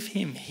receive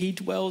him, he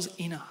dwells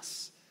in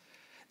us.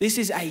 This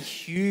is a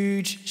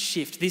huge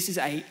shift. This is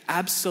an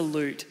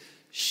absolute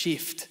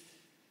shift.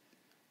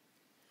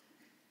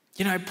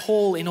 You know,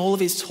 Paul, in all of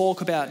his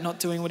talk about not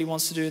doing what he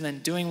wants to do and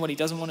then doing what he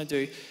doesn't want to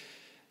do,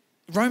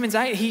 Romans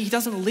 8, he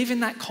doesn't live in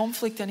that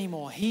conflict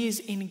anymore. He is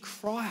in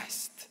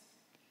Christ.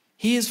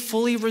 He is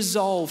fully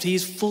resolved. He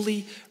is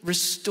fully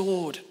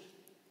restored.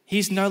 He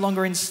is no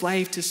longer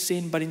enslaved to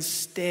sin, but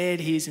instead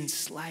he is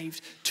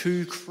enslaved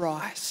to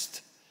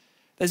Christ.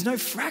 There's no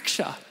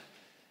fracture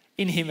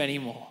in him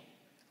anymore.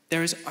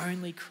 There is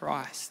only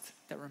Christ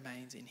that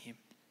remains in him.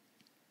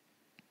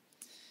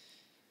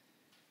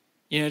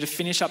 You know, to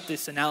finish up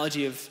this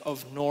analogy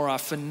of Nora,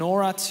 for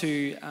Nora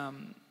to,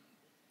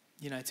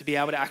 to be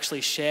able to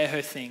actually share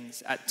her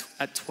things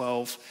at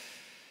 12,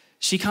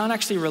 she can't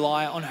actually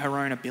rely on her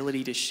own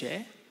ability to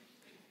share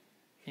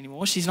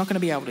anymore. She's not going to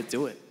be able to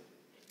do it.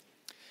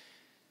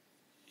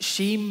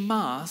 She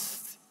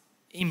must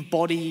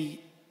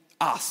embody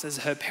us as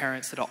her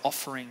parents that are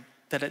offering,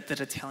 that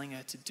are telling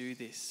her to do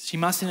this. She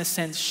must, in a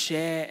sense,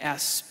 share our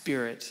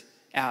spirit,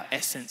 our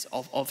essence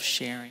of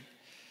sharing.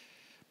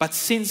 But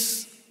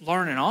since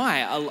Lauren and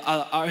I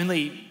are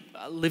only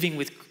living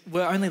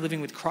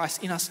with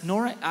Christ in us,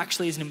 Nora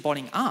actually isn't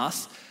embodying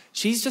us.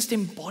 She's just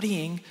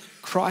embodying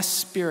Christ's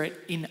Spirit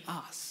in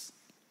us.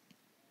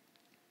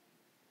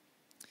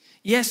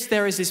 Yes,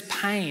 there is this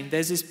pain.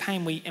 There's this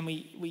pain,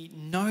 we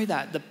know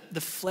that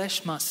the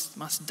flesh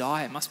must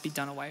die. It must be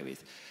done away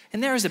with,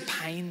 and there is a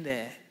pain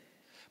there,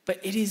 but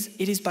it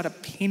is but a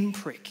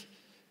pinprick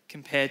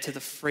compared to the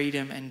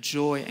freedom and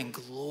joy and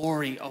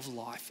glory of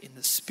life in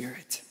the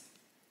Spirit.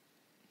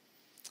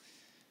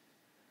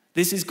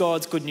 This is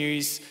God's good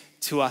news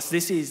to us.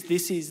 This is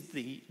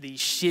the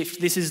shift.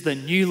 This is the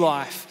new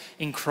life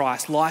in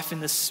Christ, life in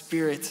the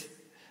Spirit.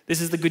 This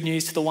is the good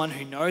news to the one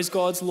who knows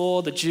God's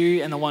law, the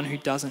Jew, and the one who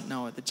doesn't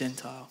know it, the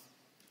Gentile.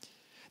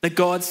 That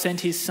God sent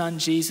his Son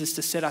Jesus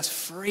to set us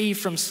free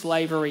from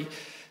slavery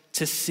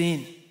to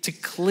sin, to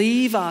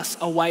cleave us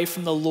away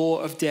from the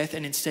law of death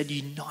and instead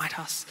unite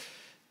us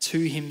to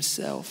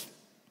himself.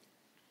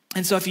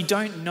 And so if you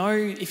don't know,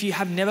 if you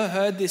have never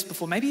heard this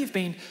before, maybe you've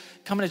been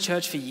coming to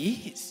church for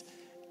years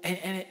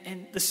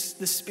and the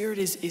Spirit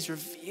is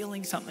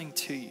revealing something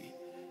to you.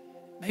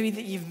 Maybe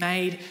that you've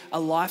made a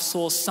life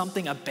source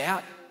something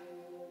about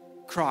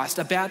Christ,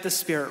 about the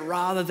Spirit,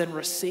 rather than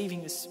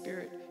receiving the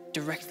Spirit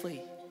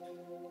directly.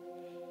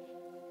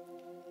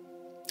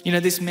 You know,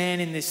 this man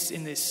in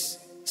this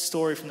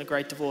story from the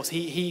Great Divorce,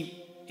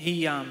 he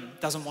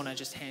doesn't want to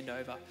just hand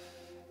over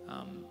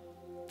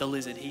the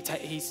lizard.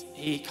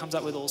 He comes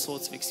up with all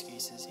sorts of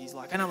excuses. He's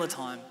like, another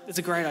time. It's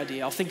a great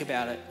idea. I'll think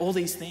about it. All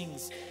these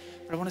things.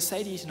 But I want to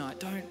say to you tonight,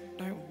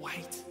 don't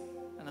wait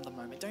another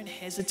moment. Don't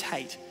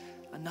hesitate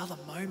another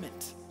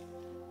moment.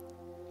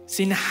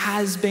 Sin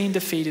has been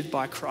defeated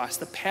by Christ.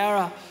 The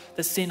power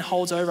that sin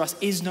holds over us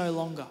is no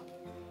longer.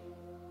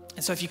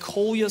 And so if you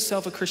call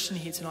yourself a Christian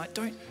here tonight,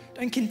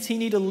 don't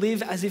continue to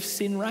live as if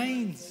sin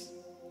reigns.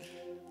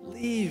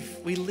 We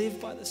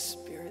live by the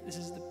Spirit. This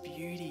is the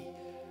beauty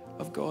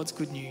of God's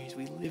good news.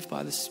 We live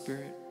by the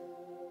Spirit.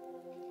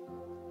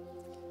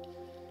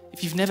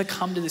 If you've never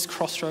come to this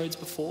crossroads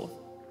before,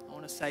 I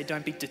want to say,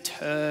 don't be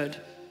deterred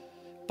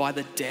by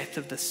the death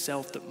of the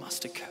self that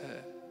must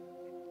occur.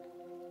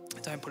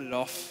 Don't put it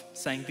off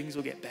saying things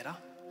will get better,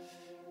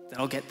 that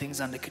I'll get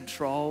things under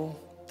control,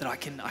 that I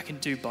can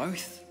do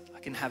both. I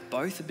can have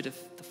both, a bit of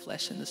the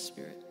flesh and the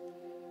Spirit.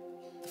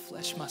 The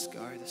flesh must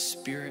go, the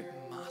Spirit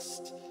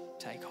must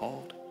take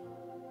hold.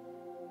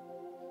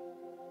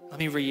 Let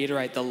me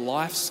reiterate, the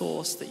life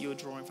source that you're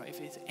drawing from, if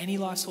it's any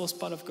life source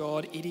but of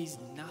God, it is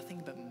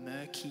nothing but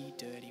murky,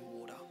 dirty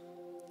water.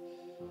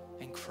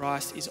 And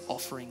Christ is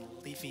offering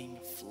living,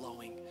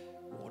 flowing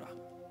water.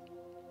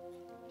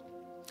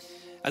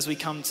 As we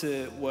come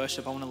to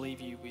worship, I want to leave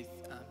you with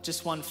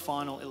just one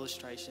final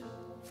illustration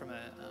from a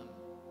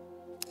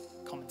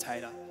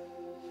commentator.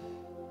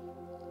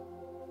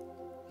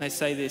 They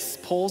say this: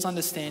 Paul's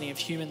understanding of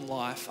human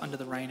life under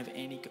the reign of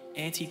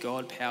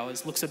anti-God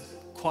powers looks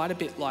quite a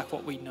bit like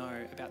what we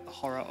know about the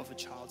horror of a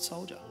child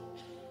soldier.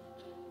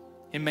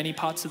 In many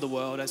parts of the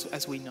world,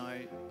 as we know,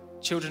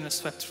 children are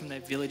swept from their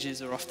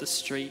villages or off the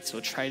streets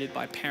or traded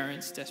by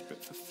parents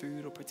desperate for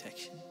food or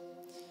protection.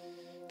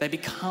 They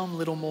become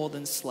little more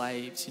than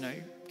slaves,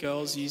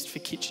 girls used for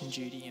kitchen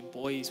duty and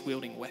boys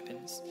wielding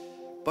weapons,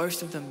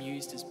 both of them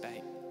used as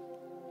bait.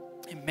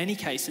 In many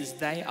cases,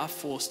 they are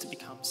forced to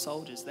become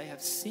soldiers. They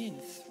have sin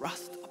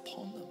thrust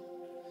upon them.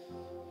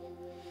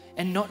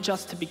 And not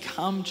just to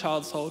become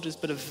child soldiers,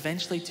 but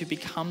eventually to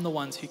become the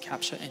ones who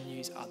capture and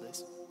use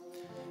others.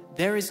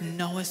 There is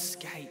no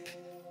escape.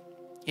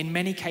 In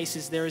many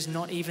cases, there is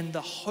not even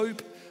the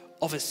hope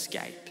of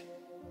escape,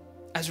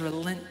 as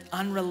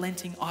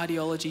unrelenting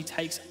ideology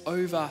takes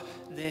over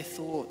their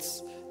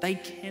thoughts. They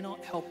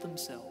cannot help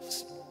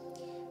themselves.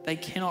 They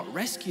cannot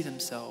rescue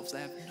themselves. They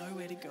have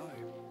nowhere to go.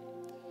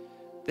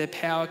 Their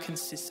power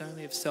consists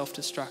only of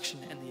self-destruction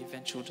and the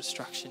eventual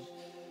destruction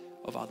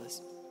of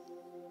others.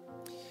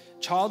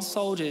 Child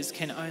soldiers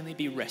can only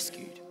be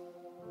rescued.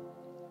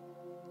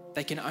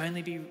 They can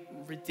only be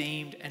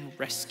redeemed and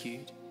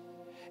rescued.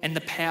 And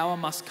the power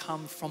must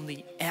come from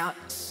the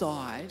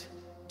outside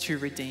to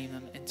redeem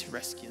them and to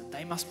rescue them.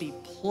 They must be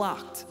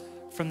plucked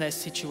from their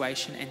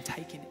situation and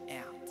taken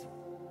out.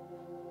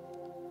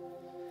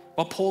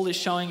 What Paul is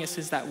showing us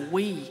is that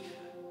we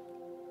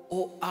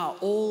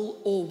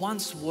all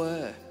once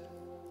were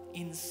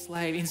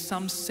enslaved in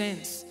some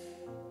sense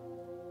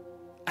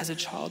as a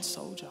child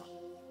soldier.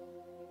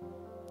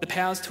 The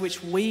powers to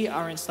which we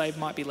are enslaved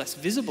might be less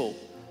visible,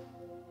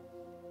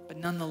 but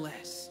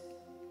nonetheless.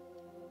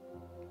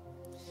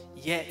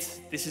 Yet,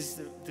 this is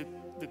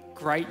the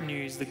great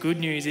news, the good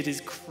news. It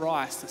is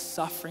Christ, the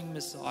suffering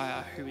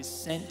Messiah, who is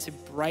sent to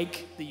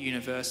break the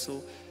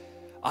universal,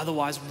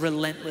 otherwise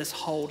relentless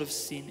hold of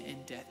sin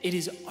and death. It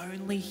is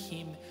only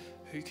him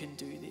who can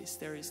do this.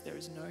 There is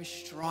no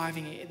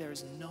striving. There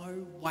is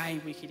no way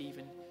we could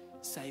even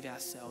save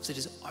ourselves. It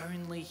is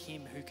only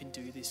him who can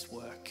do this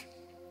work.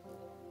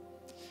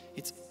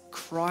 It's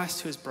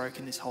Christ who has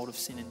broken this hold of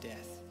sin and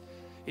death.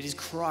 It is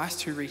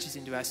Christ who reaches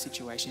into our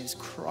situation. It is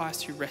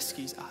Christ who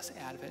rescues us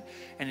out of it.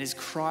 And it is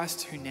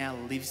Christ who now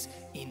lives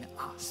in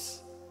us.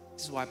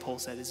 This is why Paul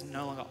said, it is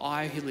no longer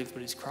I who live,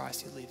 but it is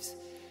Christ who lives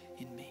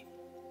in me.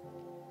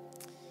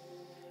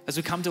 As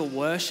we come to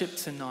worship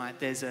tonight,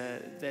 there's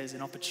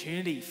an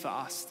opportunity for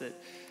us that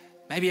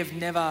maybe have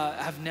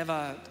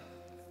never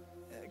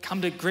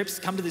come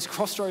to this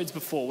crossroads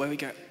before, where we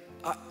go,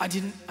 I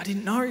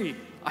didn't know.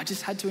 I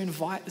just had to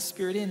invite the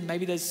Spirit in.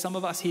 Maybe there's some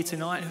of us here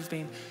tonight who've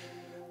been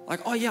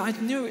like, oh yeah, I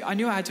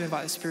knew I had to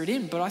invite the Spirit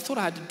in, but I thought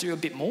I had to do a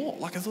bit more.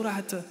 Like I thought I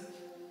had to,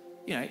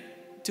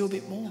 do a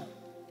bit more.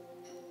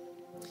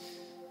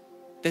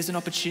 There's an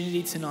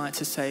opportunity tonight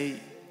to say,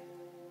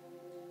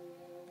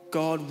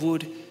 God,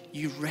 would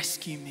you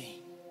rescue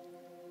me?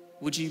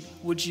 Would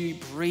you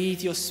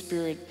breathe your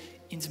Spirit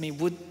into me?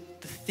 Would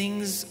the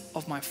things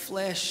of my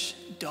flesh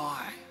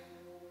die?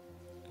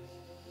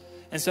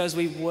 And so as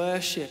we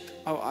worship,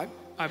 I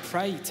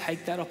pray you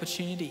take that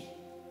opportunity.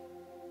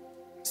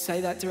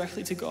 Say that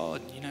directly to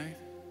God,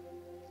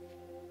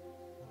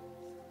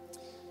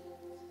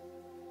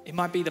 It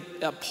might be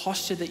a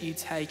posture that you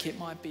take. It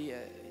might be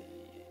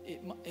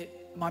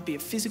a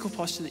physical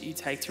posture that you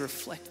take to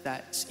reflect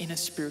that inner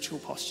spiritual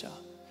posture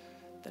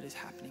that is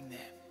happening there.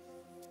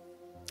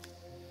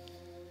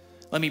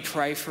 Let me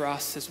pray for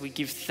us as we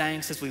give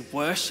thanks, as we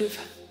worship.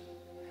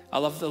 I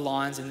love the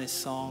lines in this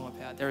song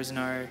about there is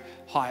no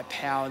higher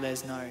power,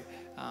 there's no,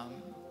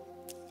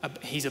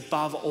 he's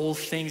above all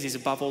things, he's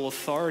above all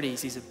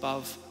authorities, he's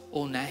above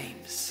all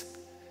names,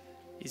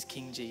 is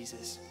King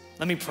Jesus.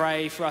 Let me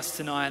pray for us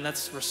tonight and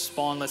let's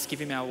respond, let's give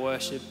him our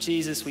worship.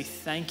 Jesus, we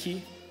thank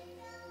you.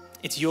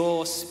 It's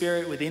your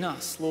Spirit within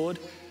us, Lord,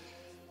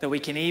 that we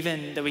can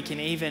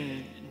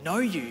even know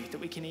you, that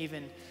we can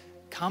even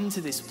come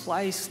to this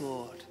place,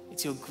 Lord.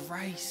 It's your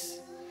grace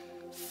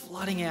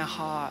flooding our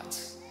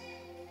hearts.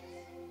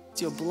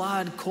 It's your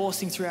blood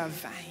coursing through our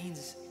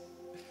veins.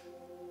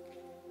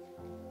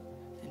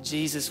 And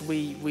Jesus,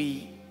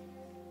 we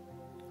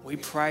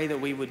pray that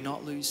we would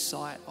not lose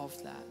sight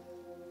of that.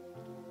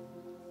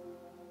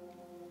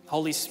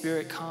 Holy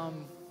Spirit,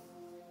 come,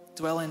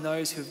 dwell in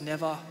those who have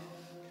never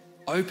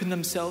opened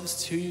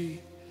themselves to you.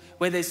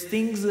 Where there's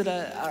things that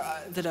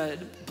are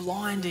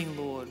blinding,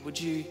 Lord, would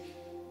you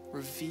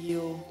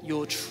reveal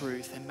your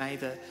truth, and may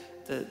the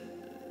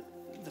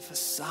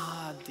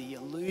facade, the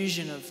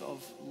illusion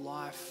of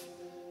life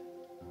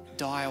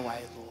die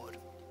away, Lord.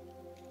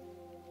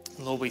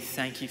 Lord, we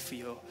thank you for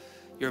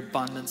your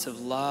abundance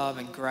of love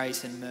and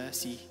grace and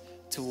mercy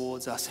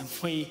towards us, and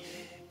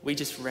we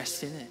just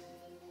rest in it.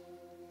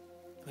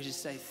 We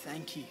just say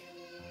thank you.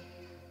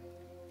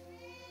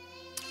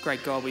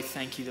 Great God, we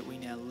thank you that we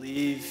now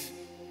live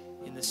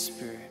in the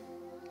Spirit.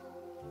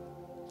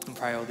 And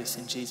pray all this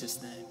in Jesus'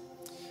 name.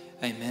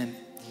 Amen.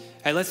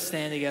 Hey, let's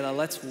stand together.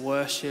 Let's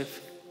worship.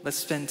 Let's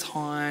spend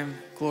time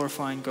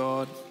glorifying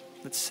God.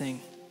 Let's sing.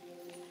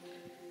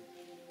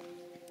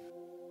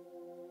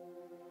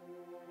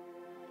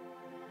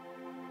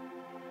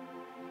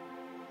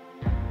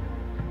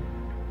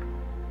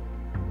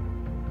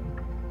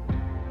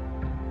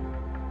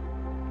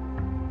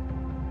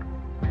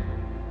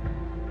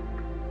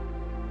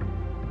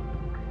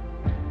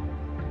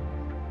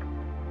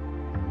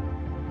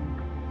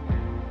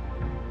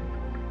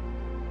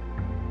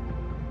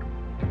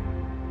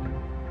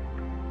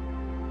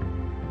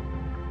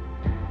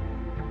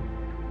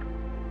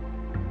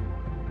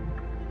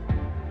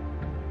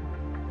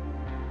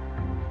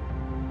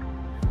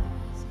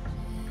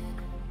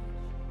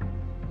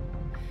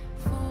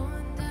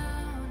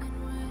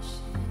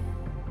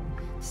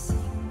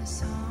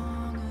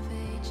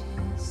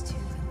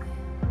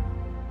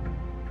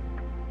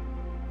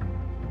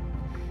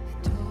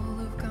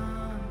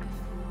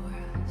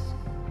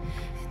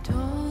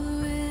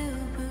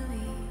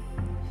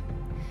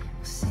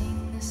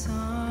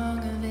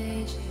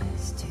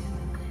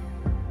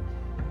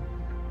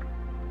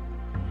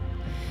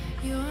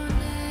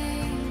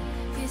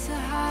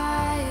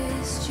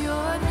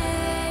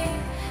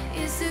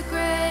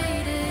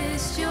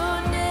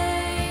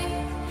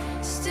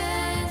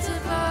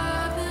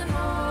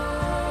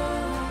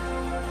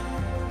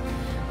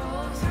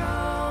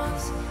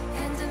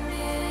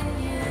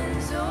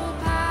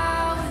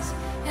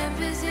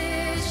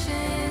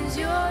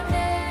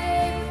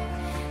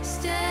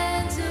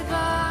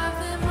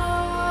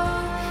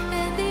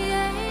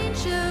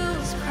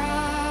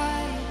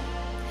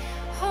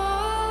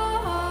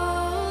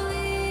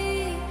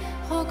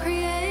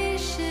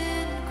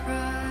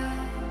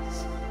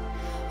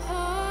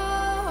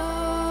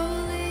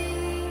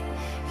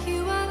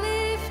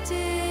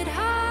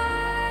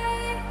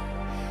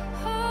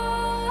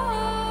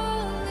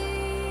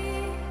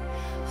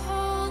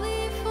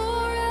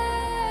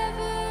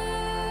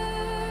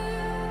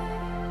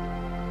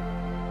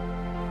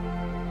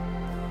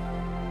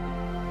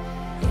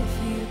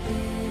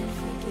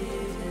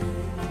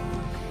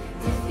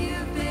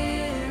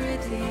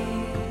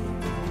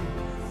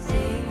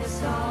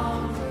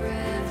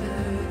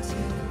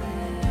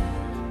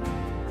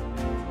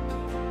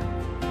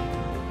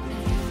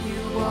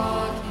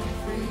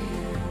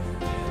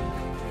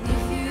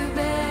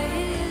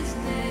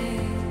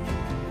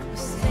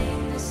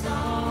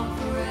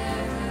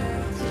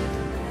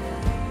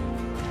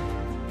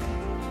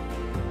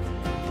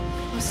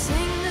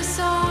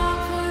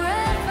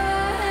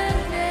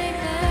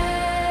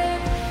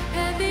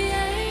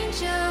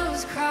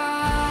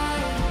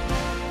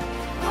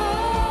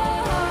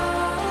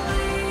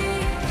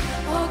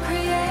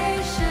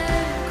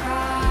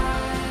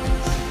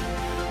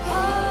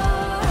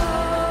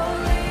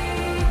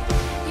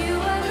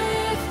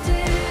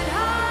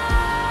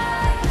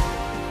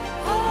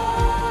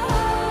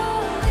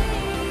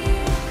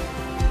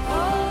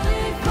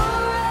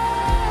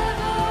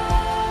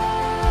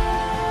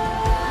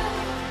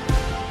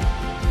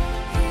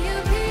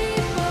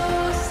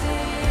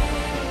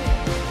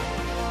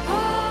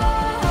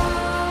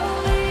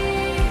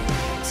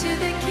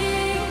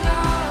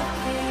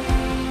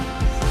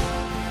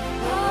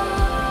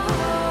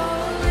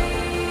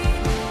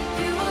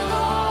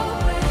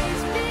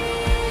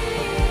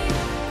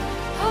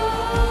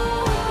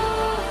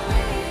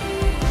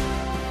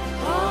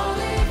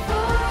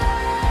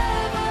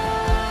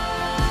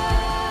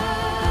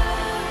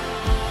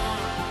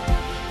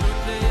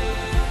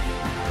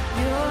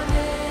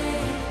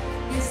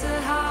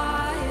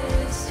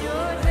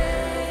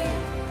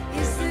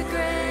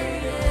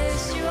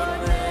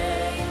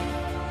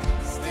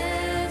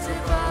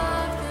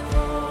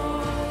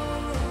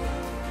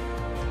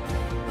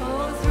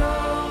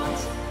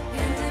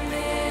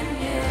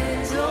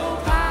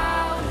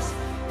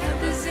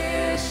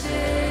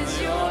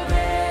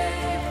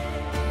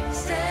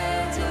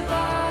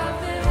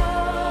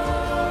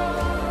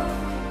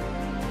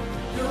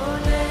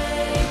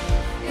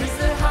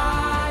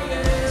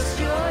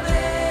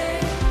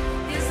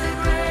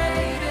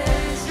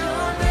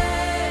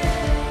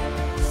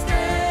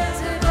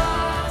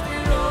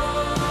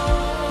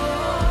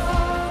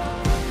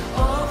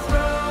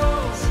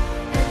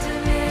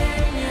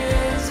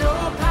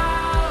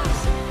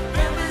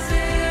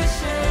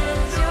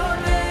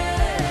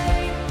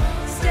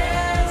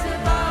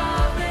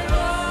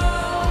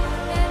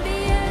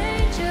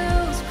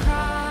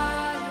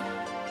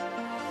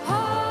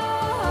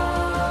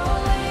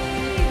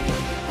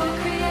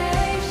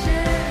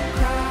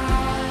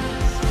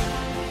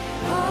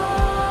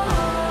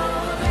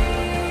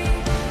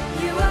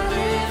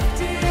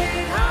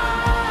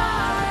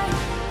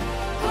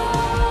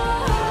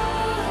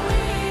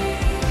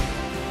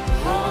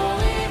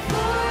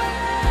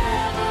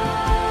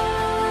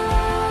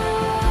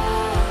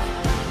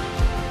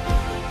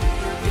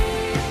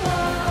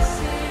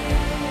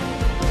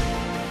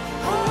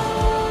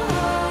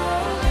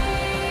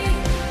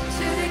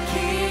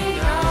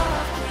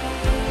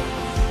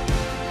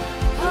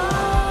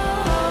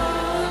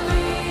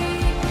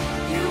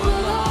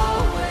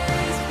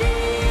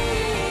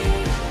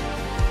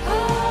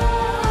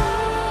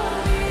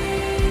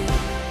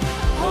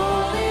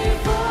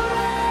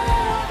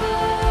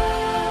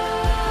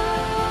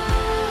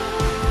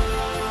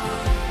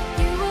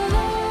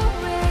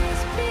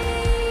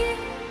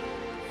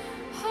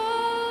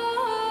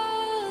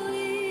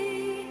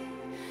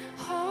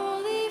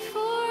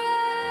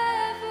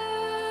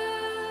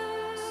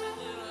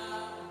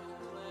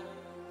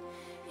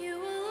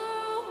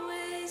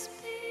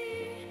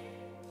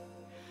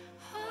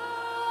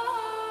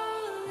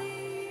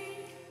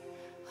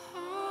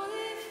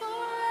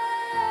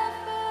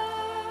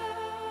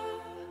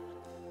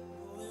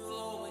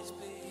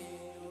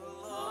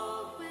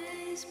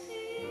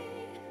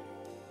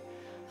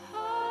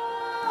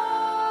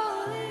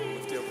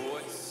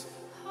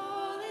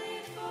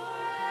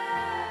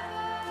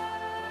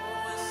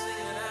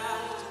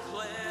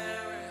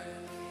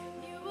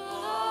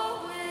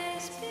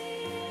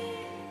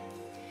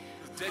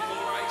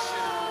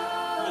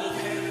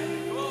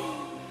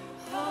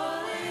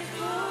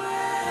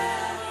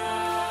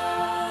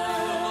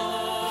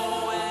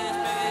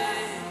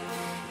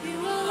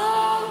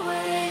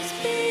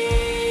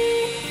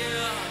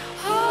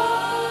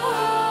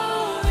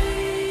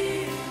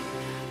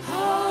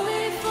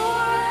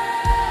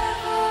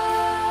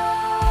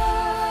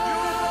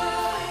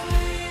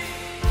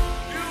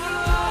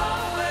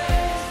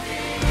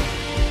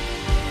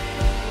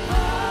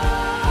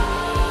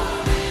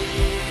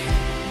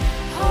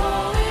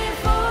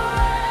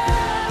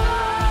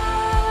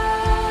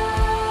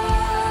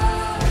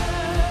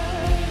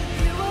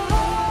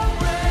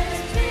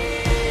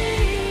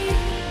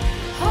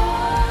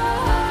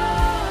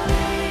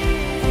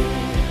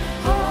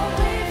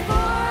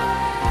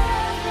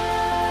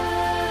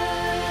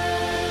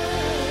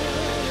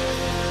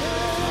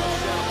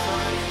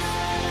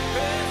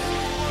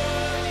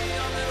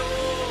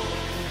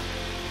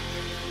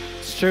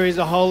 True, He's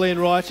a holy and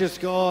righteous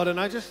God. And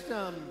I just,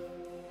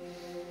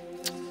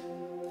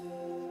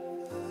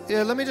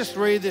 let me just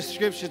read this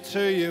scripture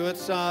to you.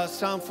 It's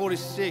Psalm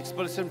 46,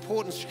 but it's an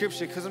important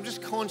scripture because I'm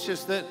just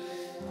conscious that,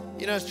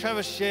 as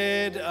Travis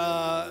shared,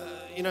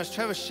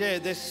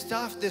 there's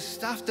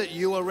stuff that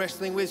you are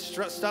wrestling with,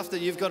 stuff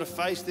that you've got to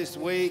face this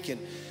week and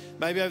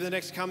maybe over the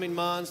next coming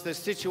months. There's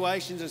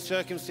situations and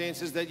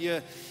circumstances that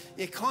you're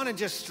kind of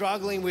just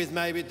struggling with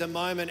maybe at the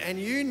moment, and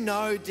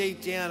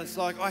deep down, it's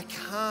like, I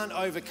can't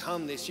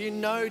overcome this.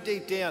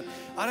 Deep down,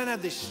 I don't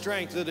have the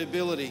strength or the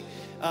ability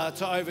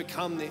to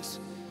overcome this.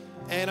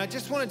 And I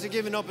just wanted to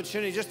give an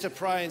opportunity just to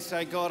pray and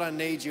say, God, I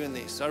need you in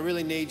this. I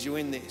really need you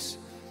in this.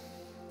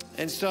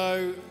 And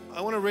so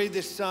I want to read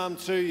this psalm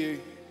to you.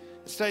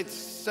 It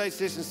states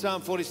this in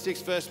Psalm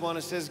 46, verse 1.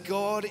 It says,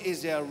 God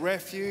is our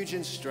refuge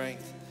and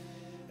strength,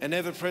 an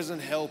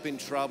ever-present help in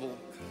trouble.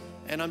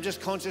 And I'm just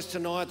conscious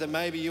tonight that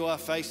maybe you are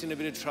facing a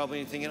bit of trouble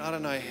and you're thinking, I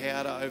don't know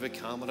how to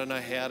overcome. I don't know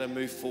how to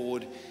move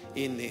forward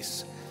in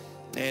this.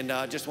 And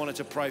I just wanted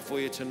to pray for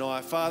you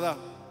tonight. Father,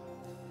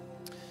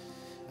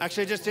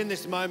 actually, just in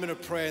this moment of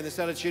prayer, in this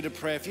attitude of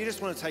prayer, if you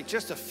just want to take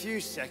just a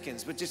few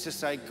seconds, but just to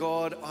say,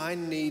 God, I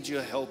need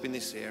your help in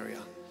this area.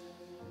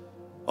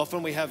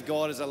 Often we have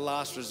God as a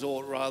last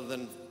resort rather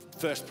than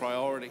first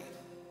priority.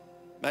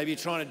 Maybe you're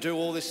trying to do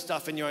all this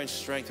stuff in your own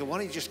strength. But why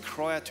don't you just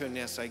cry out to him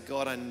now, say,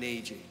 God, I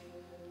need you.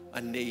 I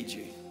need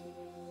you.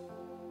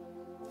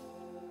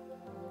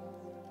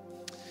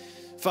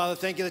 Father,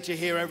 thank you that you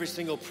hear every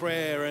single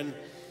prayer. And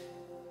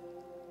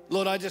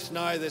Lord, I just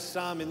know there's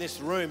some in this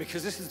room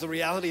because this is the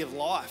reality of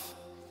life.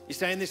 You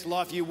say in this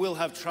life you will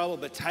have trouble,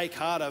 but take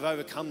heart, I've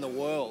overcome the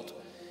world.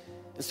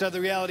 And so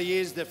the reality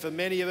is that for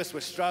many of us,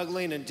 we're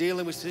struggling and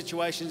dealing with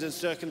situations and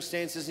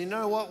circumstances. You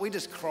know what? We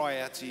just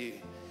cry out to you.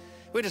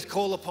 We just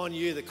call upon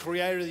you, the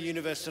creator of the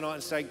universe tonight,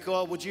 and say,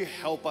 God, would you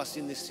help us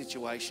in this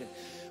situation?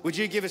 Would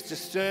you give us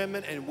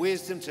discernment and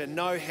wisdom to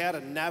know how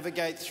to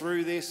navigate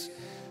through this?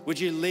 Would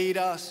you lead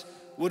us?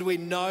 Would we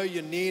know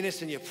your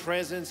nearness and your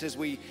presence as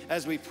we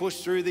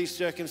push through these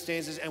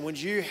circumstances? And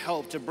would you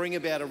help to bring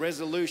about a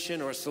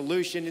resolution or a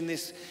solution in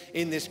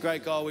this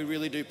great God? We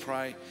really do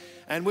pray.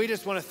 And we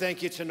just want to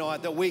thank you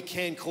tonight that we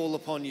can call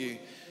upon you.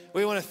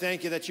 We want to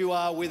thank you that you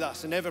are with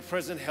us, an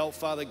ever-present help,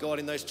 Father God,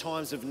 in those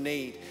times of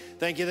need.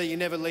 Thank you that you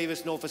never leave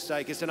us nor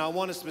forsake us. And I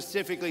want to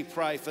specifically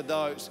pray for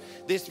those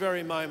this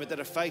very moment that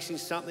are facing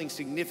something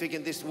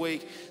significant this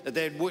week, that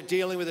they're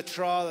dealing with a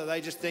trial that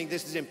they just think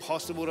this is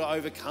impossible to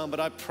overcome. But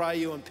I pray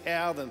you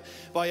empower them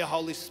by your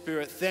Holy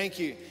Spirit. Thank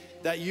you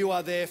that you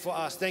are there for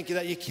us. Thank you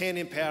that you can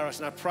empower us.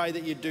 And I pray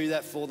that you do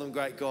that for them,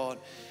 great God.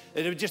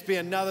 It would just be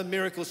another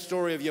miracle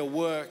story of your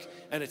work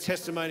and a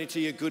testimony to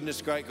your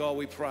goodness, great God,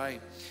 we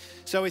pray.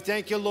 So we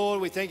thank you, Lord.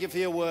 We thank you for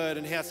your word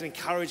and how it's an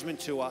encouragement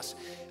to us.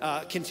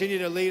 Continue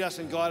to lead us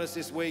and guide us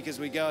this week as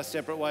we go our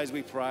separate ways,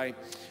 we pray.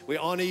 We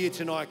honor you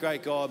tonight,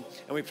 great God,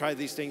 and we pray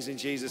these things in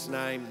Jesus'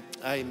 name.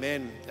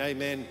 Amen.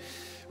 Amen.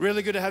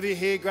 Really good to have you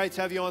here. Great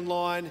to have you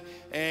online.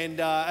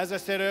 And as I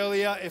said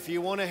earlier, if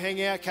you want to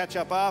hang out, catch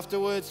up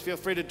afterwards, feel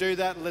free to do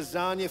that.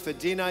 Lasagna for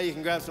dinner. You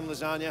can grab some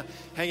lasagna,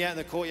 hang out in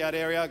the courtyard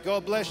area.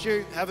 God bless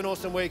you. Have an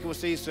awesome week, and we'll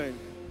see you soon.